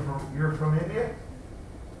 "You're from India?"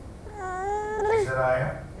 She said, "I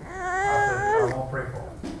am." I said, "I won't pray for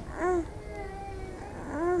him."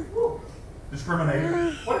 Whew.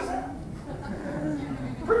 Discriminating. What is that?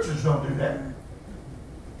 Preachers don't do that.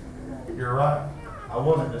 You're right. I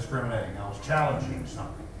wasn't discriminating. I was challenging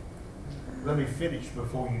something. Let me finish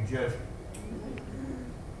before you judge me.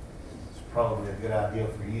 It's probably a good idea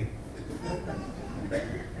for you.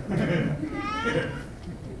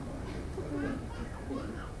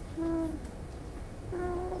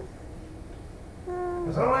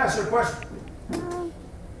 So I want to ask you a question.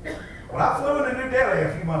 When I flew into New Delhi a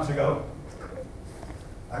few months ago,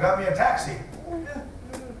 I got me a taxi.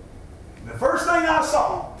 The first thing I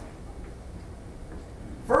saw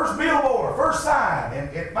First billboard, first sign,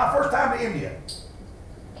 my first time to India.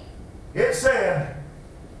 It said,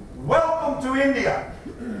 "Welcome to India,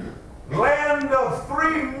 land of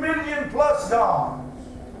 3 million plus gods."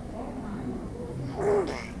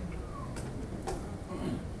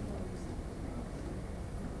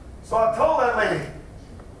 So I told that lady,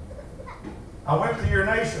 I went to your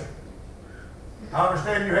nation. I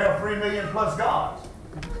understand you have 3 million plus gods.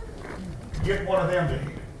 Get one of them to here.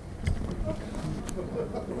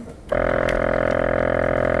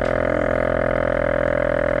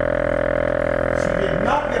 She did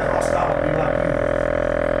not get hostile with me like you did.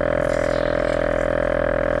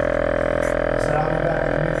 I said, "I'll be back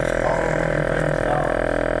in a minute. All over your famous gods."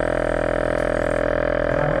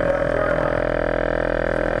 And I went down to prayer line.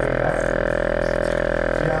 I'll be back.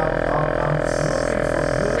 See, I'm looking for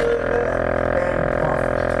good and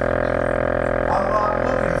profit. I'm not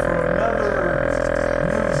looking for another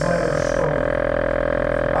newsletter story.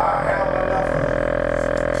 I have enough of it.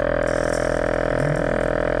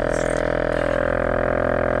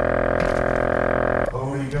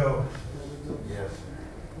 Holy Ghost. Yes.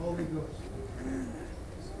 Holy Ghost.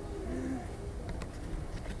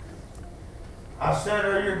 I said,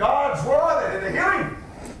 "Are your gods, where are they? Did they heal him?"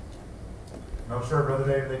 "No, sir, Brother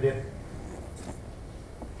David, they didn't."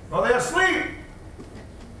 "Are they asleep?"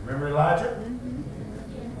 Remember Elijah?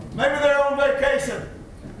 Maybe they're on vacation.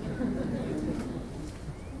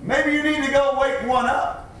 Maybe you need to go wake one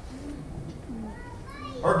up.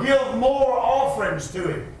 Or give more offerings to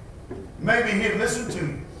him. Maybe he'd listen to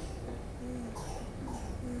you.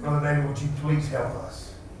 "Brother David, would you please help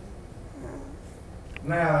us?"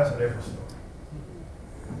 Now that's a different story.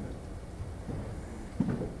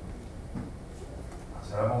 I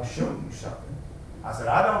said, "I'm going to show you something." I said,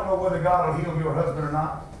 "I don't know whether God will heal your husband or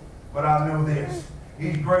not, but I know this.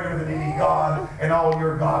 He's greater than any God and all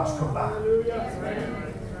your gods combined.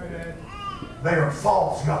 They are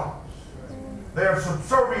false gods. They are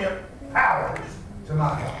subservient powers to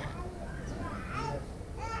my God.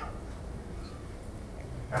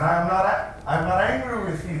 And I'm not angry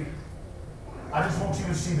with you. I just want you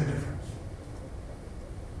to see the difference.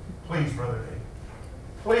 Please, Brother David,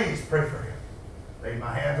 please pray for him." Laid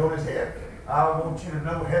my hands on his head. "I want you to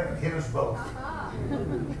know heaven hit us both.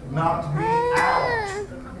 Knocked me out.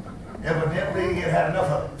 Evidently, he had had enough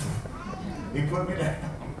of it. He put me down."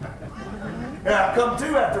 And I come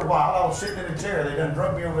to after a while. I was sitting in a chair. They done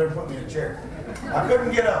drug me over there and put me in a chair. I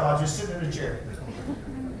couldn't get up. I was just sitting in a chair.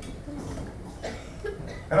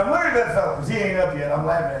 And I'm looking at that fellow because he ain't up yet. I'm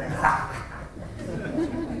laughing at him.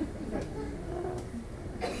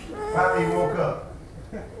 Finally, he woke up.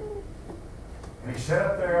 And he sat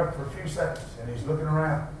up there for a few seconds, and he's looking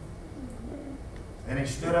around. And he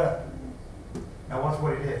stood up. Now, watch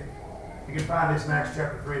what he did. You can find this in Acts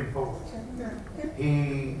chapter 3 and 4.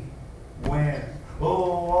 He went,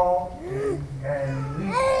 "Oh, and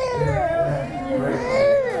leaped and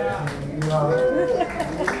praised God."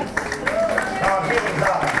 God healed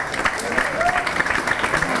God.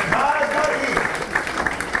 God healed.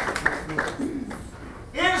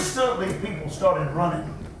 Instantly, people started running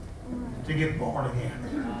to get born again.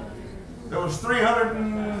 There was 300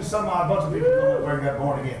 and some odd bunch of people come up there and got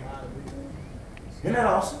born again. Isn't that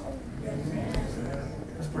awesome?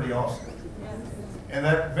 That's pretty awesome. And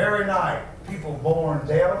that very night, people born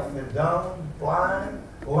deaf and dumb, blind,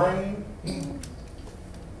 lame, healed.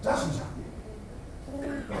 Dozens of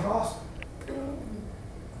them. It was awesome.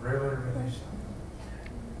 Really, really something.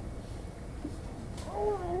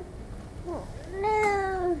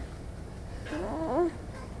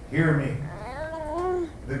 Hear me.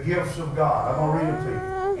 The gifts of God. I'm going to read them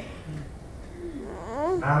to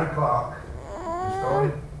you. 9 o'clock. We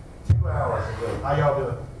started 2 hours ago. How y'all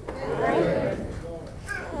doing?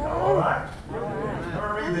 All right? I'm going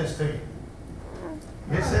to read this to you.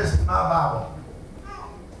 It says in my Bible,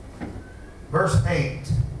 verse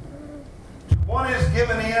 8, "To one is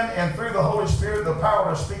given in and through the Holy Spirit the power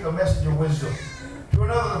to speak a message of wisdom. To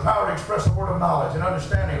another the power to express a word of knowledge and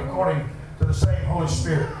understanding according to the same Holy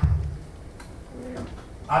Spirit."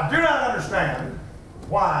 I do not understand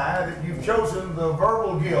why that you've chosen the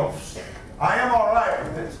verbal gifts. I am all right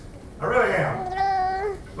with this. I really am.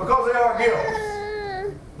 Because they are gifts.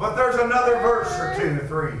 But there's another verse or 2 or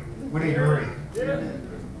 3 we need to read.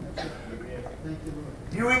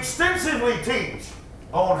 You extensively teach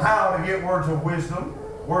on how to get words of wisdom,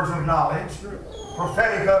 words of knowledge,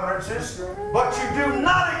 prophetic utterances, but you do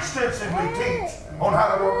not extensively teach on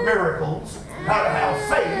how to work miracles, how to have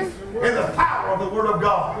faith in the power of the Word of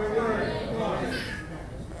God.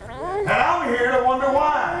 And I'm here to wonder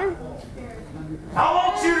why. I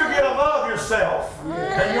want you to get above yourself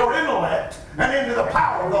and your intellect and into the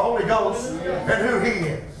power of the Holy Ghost and who He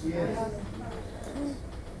is.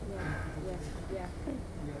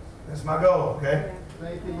 That's my goal, okay?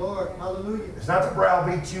 Thank you, Lord. Hallelujah. It's not to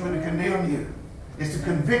browbeat you and to condemn you. It's to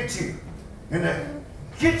convict you and to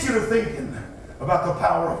get you to thinking about the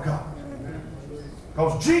power of God.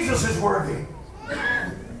 Because Jesus is worthy.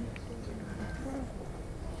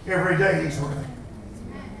 Every day He's worthy.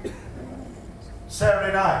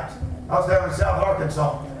 Saturday night, I was down in South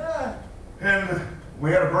Arkansas. And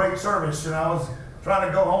we had a great service. And I was trying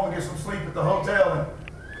to go home and get some sleep at the hotel.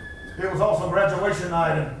 And it was also graduation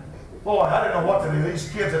night. And boy, I didn't know what to do. These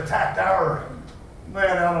kids attacked our,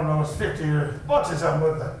 man, I don't know, it's 50 or bunches of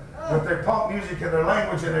them with their punk music and their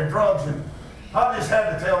language and their drugs. And I just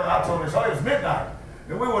had to tell them, I told them, it was midnight.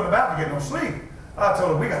 And we weren't about to get no sleep. I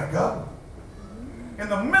told them, we got to go. In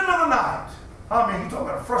the middle of the night, I mean, you talk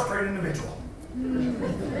about a frustrated individual.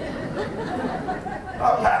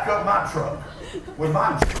 I pack up my truck with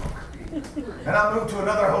my junk. And I moved to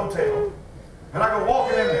another hotel. And I go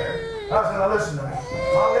walking in there. I said, now listen to me. I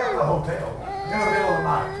left the hotel in the middle of the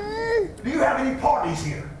night. Do you have any parties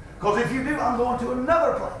here? Because if you do, I'm going to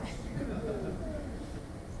another place.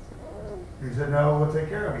 He said, no, we'll take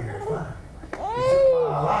care of you here. It's fine. He took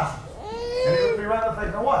my license. And he looked me right in the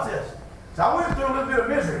face. Now watch this. So I went through a little bit of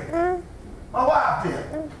misery. My wife did.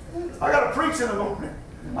 I got to preach in the morning.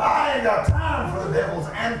 I ain't got time for the devil's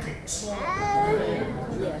antics.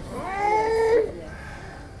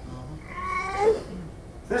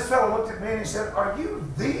 This fellow looked at me and he said, are you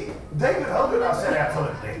the David Hogan? I said,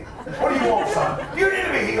 absolutely. What do you want, son? You need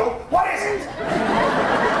to be healed. What is it?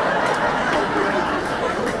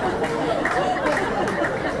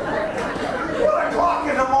 1 o'clock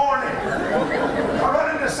in the morning. I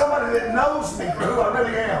run into somebody that knows me for who I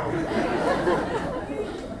really am.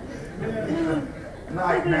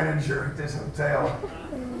 Night manager at this hotel.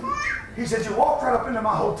 He said, you walked right up into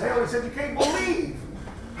my hotel. He said, you can't believe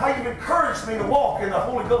how you've encouraged me to walk in the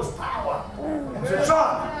Holy Ghost power. I said,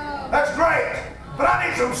 son, that's great, but I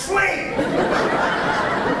need some sleep.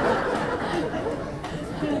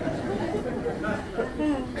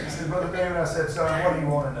 He said, Brother David, I said, son, what do you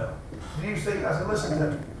want to know? Do you see? I said, listen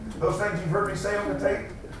to me. Those things you've heard me say on the tape,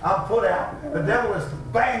 I'm put out. The devil has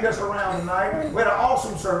banged us around tonight. We had an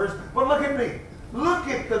awesome service, but look at me. Look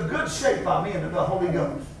at the good shape I'm in of the Holy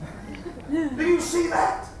Ghost. Do you see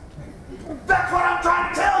that? That's what I'm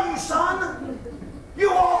trying to tell you, son.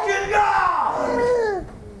 You walk in God.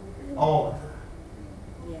 All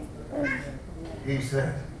the time. He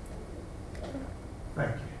said,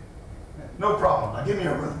 thank you. No problem. Now give me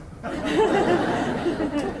a room.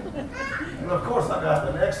 And of course I got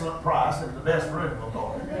an excellent price and the best room, of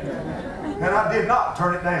course. And I did not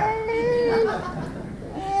turn it down.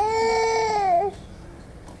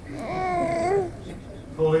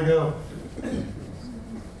 Holy Ghost.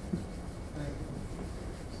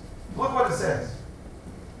 Look what it says.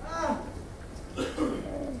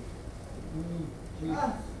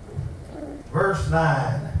 Verse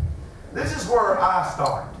 9. This is where I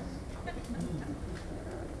start.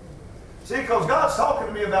 See, because God's talking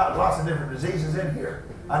to me about lots of different diseases in here.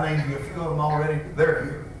 I named you a few of them already. They're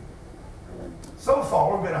here. So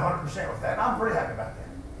far, we've been 100% with that, and I'm pretty happy about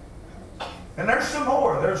that. And there's some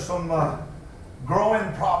more. There's some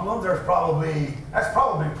growing problems. That's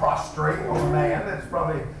probably prostrate on a man. That's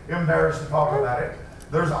probably embarrassed to talk about it.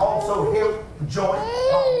 There's also hip joint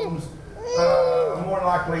problems. More than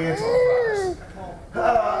likely it's arthritis.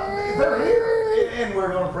 They're here, and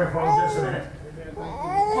we're going to pray for them in just a minute.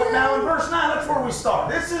 But now in verse 9, that's where we start.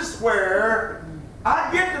 This is where I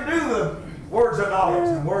get to do the words of knowledge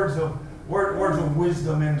and words of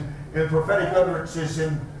wisdom and prophetic utterances,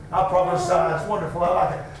 and I prophesy. It's wonderful. I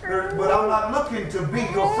like it. But I'm not looking to be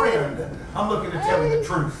your friend. I'm looking to tell you the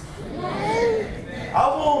truth. I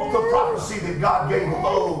want the prophecy that God gave of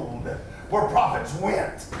old, where prophets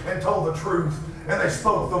went and told the truth, and they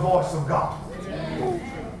spoke the voice of God.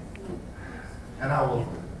 And I will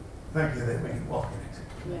thank you that we can walk in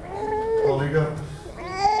it. Holy Ghost.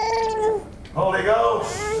 Holy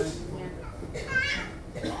Ghost.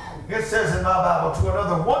 It says in my Bible, to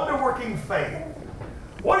another wonder-working faith.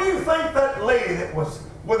 What do you think that lady that was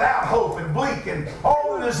without hope and bleak and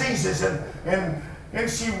all the diseases and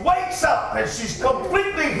she wakes up and she's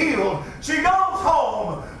completely healed. She goes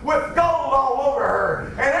home with gold all over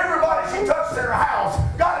her, and everybody she touched in her house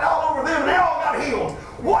got it all over them, and they all got healed.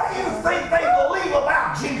 What do you think they believe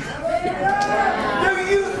about Jesus? Do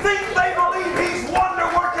you think they believe He's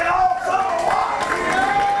wonder-working also?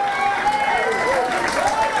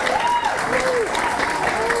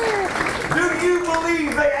 Do you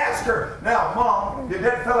believe they ask asked her, now, Mom, did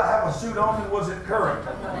that fella have a suit on and was it current?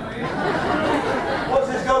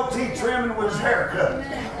 Was his goatee trimmed and was his hair cut?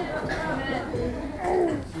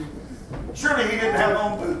 Surely he didn't have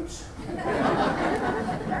on boots.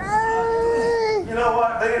 You know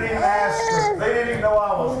what? They didn't even ask her. They didn't even know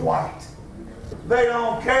I was white. They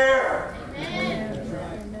don't care.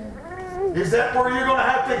 Is that where you're going to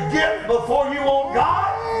have to get before you want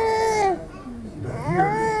God? You better hear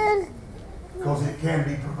me, because it can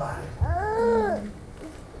be provided.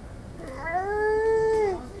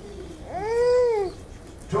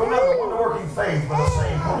 To another wonder-working faith by the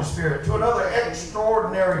same Holy Spirit. To another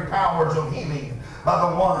extraordinary powers of healing by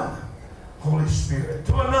the one Holy Spirit.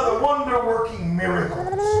 To another wonder-working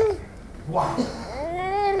miracles. Wow.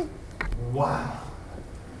 Wow.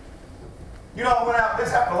 You know, I went out,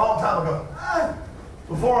 this happened a long time ago.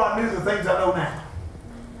 Before I knew the things I know now.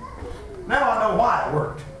 Now I know why it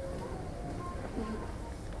worked.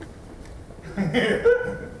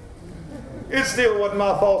 It still wasn't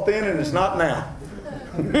my fault then, and it's not now.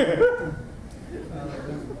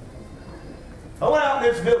 I went out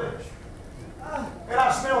in this village, and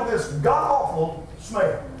I smelled this god-awful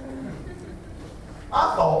smell.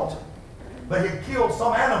 I thought they had killed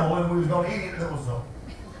some animal and we was going to eat it, and it was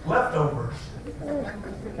leftovers.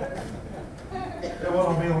 It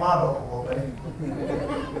wasn't being my dog, will they?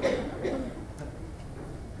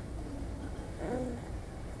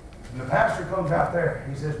 And the pastor comes out there.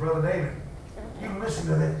 He says, Brother David, you listen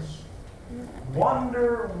to this.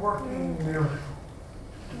 Wonder-working miracle.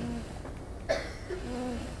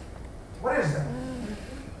 What is that?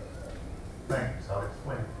 Thanks, I'll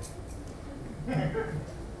explain it.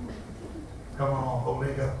 Come on,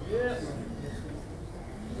 Holy Ghost. Yes.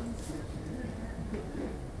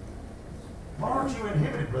 Why aren't you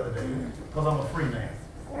inhibited, Brother David? Because I'm a free man.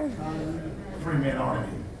 Free men aren't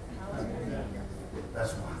inhibited.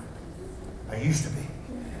 That's why. I used to be.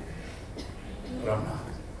 But I'm not.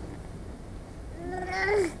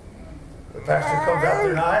 The pastor comes out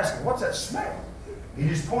there and I ask him, what's that smell? He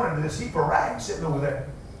just pointed to this heap of rags sitting over there.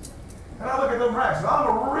 And I look at them rags. And I'm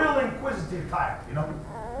a real inquisitive type, you know.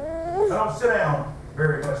 I don't sit down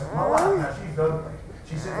very much. My wife, now she's the other way.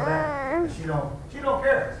 She sits down and she don't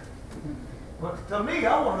care. But to me,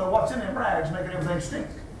 I want to know what's in them rags making everything stink.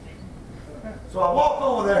 So I walk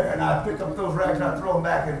over there and I pick up those rags and I throw them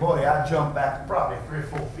back, and boy, I jump back probably 3 or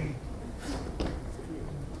 4 feet.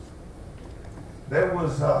 There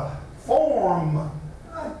was a form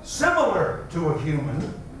similar to a human.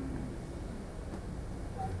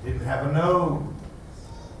 It didn't have a nose.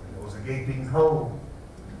 It was a gaping hole.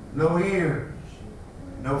 No ears,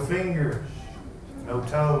 no fingers, no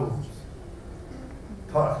toes.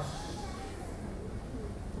 Pus.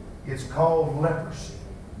 It's called leprosy.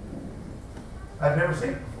 I've never seen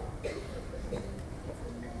it before.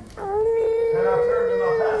 And I turned to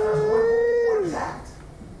my pastor and I said, what is that?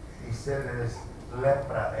 He said it is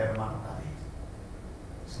lepra, hermano.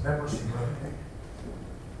 It's leprosy, brother.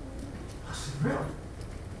 I said, really?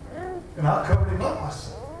 And I covered him up. I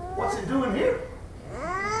said, what's it doing here?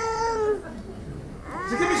 He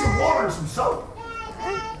said, give me some water and some soap.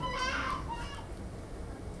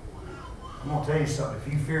 I'm going to tell you something. If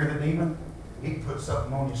you fear the demon, he can put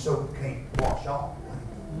something on your soap that can't wash off.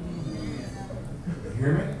 You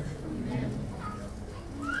hear me?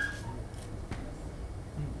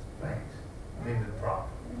 Thanks. I'm into the problem.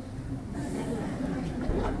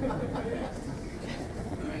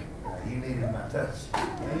 You needed my touch.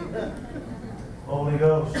 Holy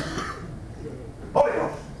Ghost. Holy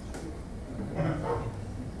Ghost.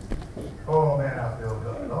 Oh, man, I feel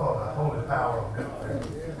good. Oh, the holy power of God.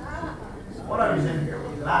 One of you's in here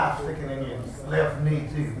with a knife sticking in your left knee,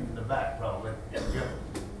 too. In the back, probably. Yep. I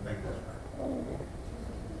think that's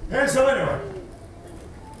right. And so, anyway.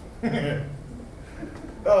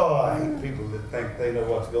 Oh, I hate people that think they know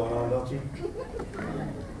what's going on, don't you?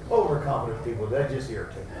 Overconfident people, they just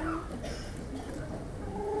irritate me.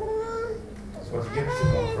 That's what you get to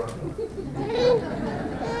sit on front.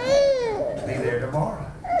 Be there tomorrow.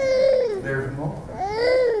 There tomorrow.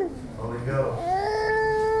 Holy Ghost.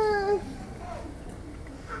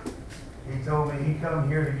 He told me he come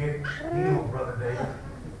here to get healed, Brother David.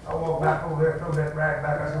 I walked back over there, throw that rag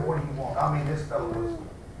back. I said, what do you want? I mean, this fellow was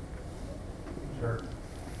hurt.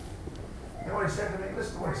 You know what he said to me?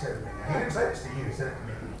 Listen to what he said to me. He didn't say this to you. He said it to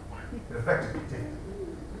me. It affected me too.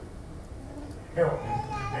 Help me,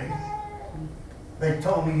 David. They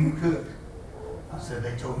told me you could. I said,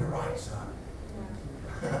 they told me right, son.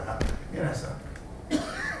 Yeah, son.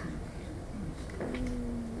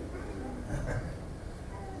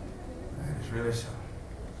 That is really so.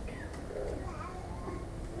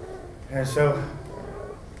 And so,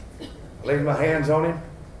 I laid my hands on him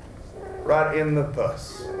right in the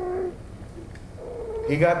pus.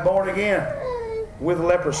 He got born again with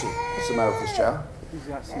leprosy. What's the matter with this child? He's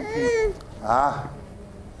got some people. I'm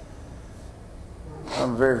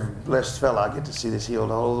a very blessed fellow. I get to see this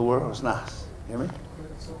healed all over the world. It's nice. Hear me?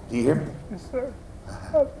 Do you hear me? Yes, sir.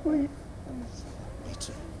 I believe. Me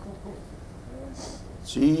too.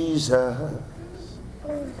 Jesus,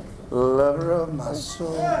 lover of my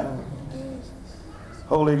soul.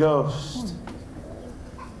 Holy Ghost.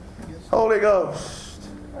 Holy Ghost.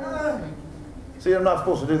 See, I'm not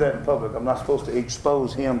supposed to do that in public. I'm not supposed to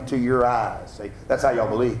expose him to your eyes. See, that's how y'all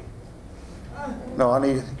believe. No, I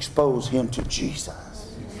need to expose him to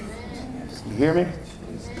Jesus. You hear me?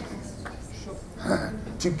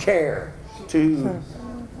 To care, to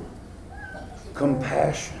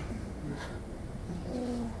compassion.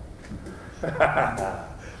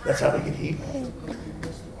 That's how they get healed.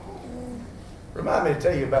 Remind me to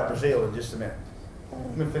tell you about Brazil in just a minute.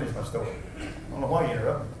 Let me finish my story. I don't know why you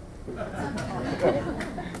interrupt me.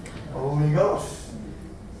 Holy Ghost.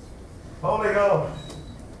 Holy Ghost.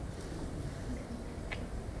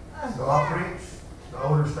 So I preached. The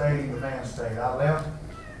odor stayed, the man stayed. I left.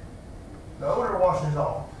 The odor washes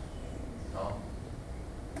off.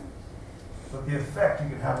 But the effect you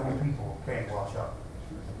can have on people can't wash off.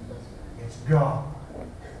 It's God.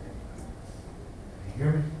 You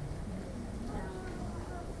hear me?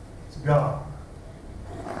 It's God.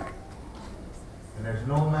 And there's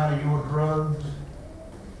no amount of your drugs,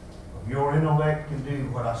 of your intellect can do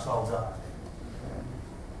what I saw God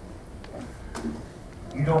do.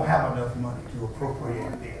 You don't have enough money to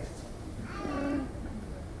appropriate this.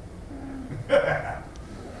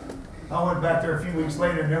 I went back there a few weeks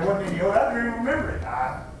later and there wasn't any odor. I didn't even remember it.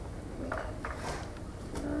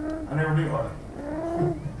 I never do hardly.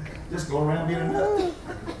 Just go around being a nut.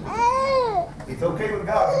 It's okay with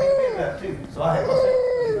God for me to be a nut too. So I have myself.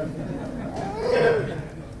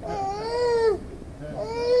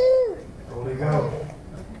 Holy Ghost.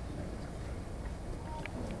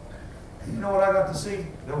 You know what I got to see?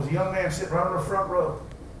 There was a young man sitting right on the front row.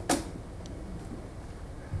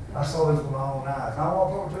 I saw this with my own eyes. I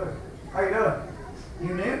walked over to him. How you doing?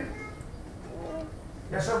 You new?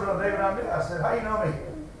 Yes, sir, Brother David, I'm new. I said, how you know me?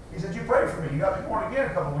 He said, you prayed for me. You got me born again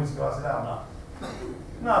a couple of weeks ago. I said, I'm not.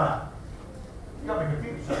 No. You got me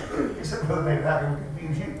confused. He said, Brother David, how can we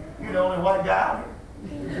confuse you? You're the only white guy out here.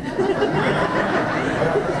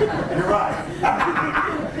 You're right.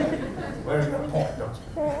 Well, you got a point, don't you?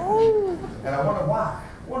 And I wonder why.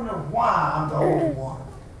 Wonder why I'm the only one.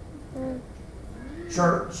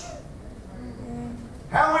 Church.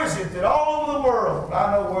 How is it that all over the world,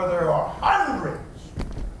 I know where there are hundreds,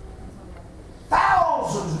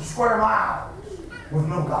 thousands of square miles with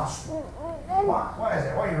no gospel? Why? Why is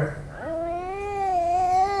that? Why are you ready?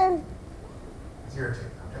 It's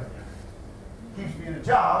irritating, I'm telling you. Keeps me in a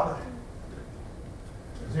job,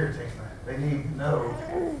 but it's irritating. They need to know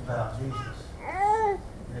about Jesus. And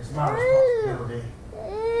it's my responsibility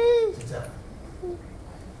to tell them.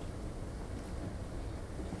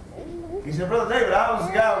 He said, Brother David, I was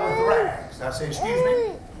the guy with the rags. I said, excuse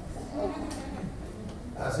me?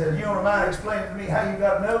 I said, you don't mind explaining to me how you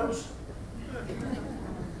got a nose?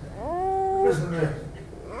 Listen to this.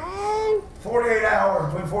 48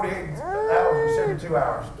 hours, between 48 hours and 72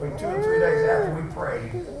 hours, between 2 and 3 days after we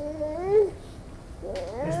prayed,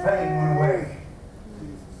 his pain went away.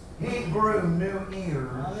 He grew new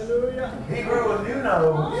ears. Hallelujah. He grew a new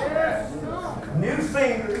nose. Yes. New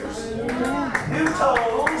fingers. New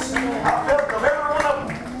toes. I felt of every one of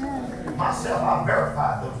them. Myself, I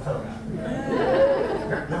verified those toes.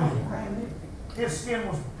 They was brand new. His skin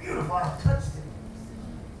was beautiful. I touched it.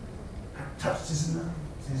 I touched his nose,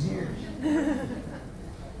 his ears.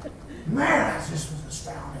 Man, I just was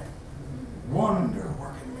astounded. Wonder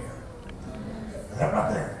working miracle. That right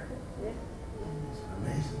there. It's an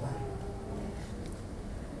amazing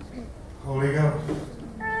thing. Holy Ghost.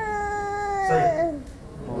 Say it.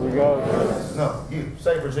 Holy Ghost. No, you.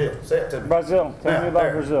 Say Brazil. Say it to me. Brazil. Tell me about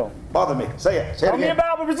there. Brazil. Bother me. Say it. Say it Tell me again.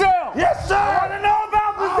 about Brazil. Yes, sir. I want to know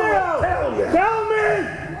about Brazil. Tell you. Tell me.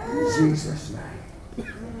 In Jesus' name.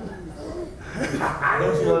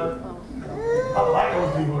 Don't you love it? I like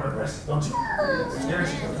those people that are aggressive, don't you?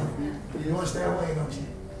 Scares you. You want to stay away, don't you?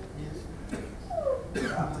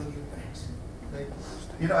 I'll tell you things.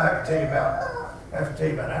 You know, I have to tell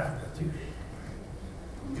you about Africa too.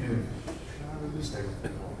 Dude, stay with me.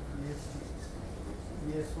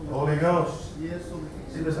 Yes, Holy Ghost. yes,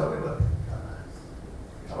 See this Holy look.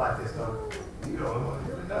 I like this though. You don't know what it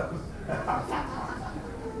really knows.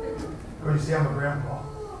 Or you see, I'm a grandpa.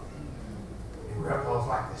 And grandpas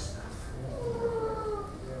like this stuff.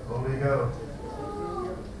 Holy Ghost.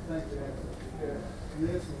 Thank you. Yes,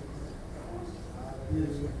 Lord.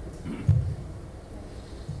 Yes, Lord.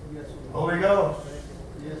 Yes, Lord. Holy Ghost.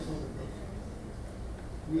 Yes, Lord.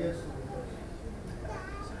 Yes, Lord.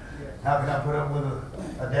 Yes. How can I put up with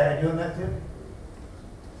a daddy doing that to me?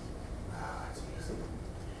 It's easy.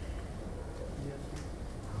 Yes, Lord.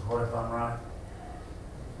 Because what if I'm right?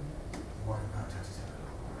 What if I touch it?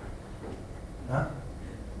 Huh?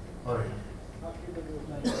 What if?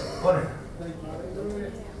 What if? Thank you.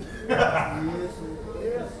 Yes, Lord.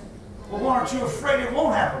 Yes. Well, why aren't you afraid it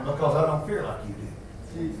won't happen? Because I don't fear like you do.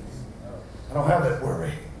 Jesus. I don't have that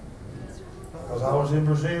worry. Because I was in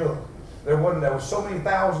Brazil. There was so many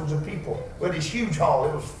thousands of people. We had this huge hall.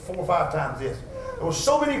 It was 4 or 5 times this. There was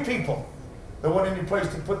so many people. There wasn't any place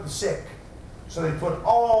to put the sick. So they put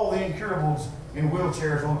all the incurables in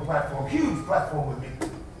wheelchairs on the platform. Huge platform with me.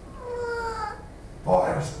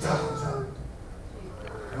 Boy, it was tons of them.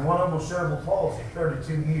 And one of them was cerebral palsy,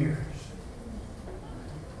 32 years.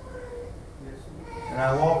 And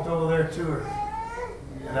I walked over there to her.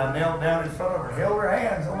 And I knelt down in front of her, held her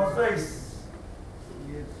hands on my face.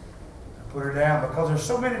 I put her down because there's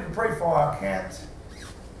so many to pray for. I can't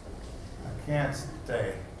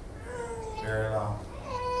stay very long.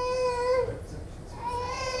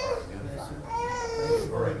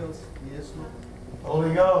 Holy Ghost. Yes, Lord.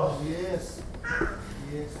 Holy Ghost. Yes.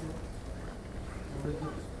 Yes, Lord. Holy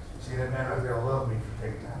Ghost. See that man right there will love me for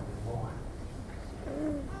taking time with the boy.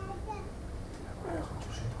 That's what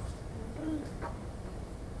you're supposed to do.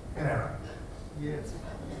 Isn't that right? Yes.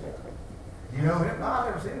 You know him? No, I've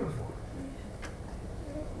never seen him before.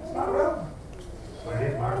 It's not relevant. But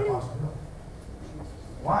it is my responsibility.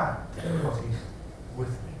 Why? Because he's with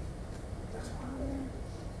me. That's why.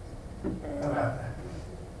 How about that?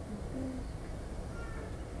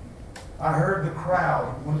 I heard the crowd,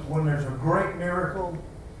 when there's a great miracle,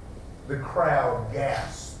 the crowd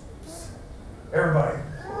gasps. Everybody.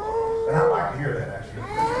 And I like to hear that, actually.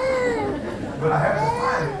 But I have to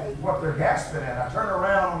find it, what they're gasping at. I turn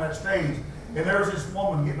around on that stage, and there's this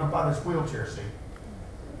woman getting up out of this wheelchair seat.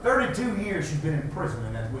 32 years she's been in prison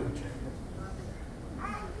in that wheelchair.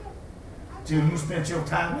 Till you spent your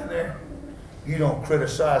time in there, you don't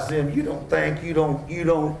criticize them, you don't think, you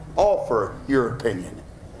don't offer your opinion.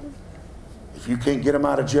 If you can't get them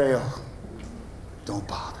out of jail, don't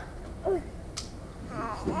bother.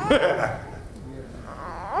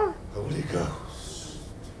 Holy Ghost.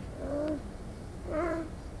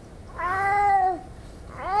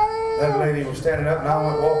 That lady was standing up and I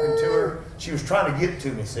went walking to her. She was trying to get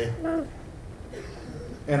to me, see?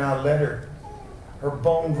 And I let her. Her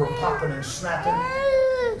bones were popping and snapping.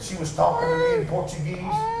 She was talking to me in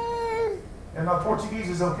Portuguese. And my Portuguese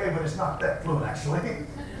is okay, but it's not that fluent actually.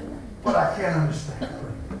 But I can't understand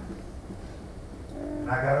her. And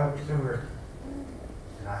I got over to her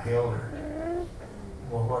and I held her.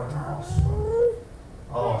 Well, what an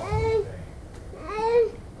awesome day.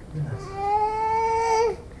 Yes.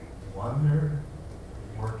 Wonder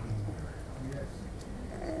working miracle. Yes.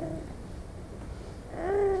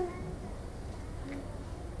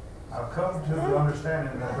 I've come to the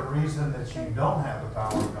understanding that the reason that you don't have the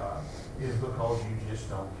power of God is because you just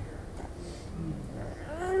don't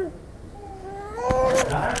care.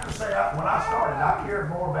 And I have to say, when I started, I cared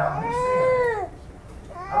more about me seeing.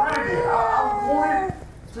 I really did. I wanted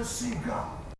to see God.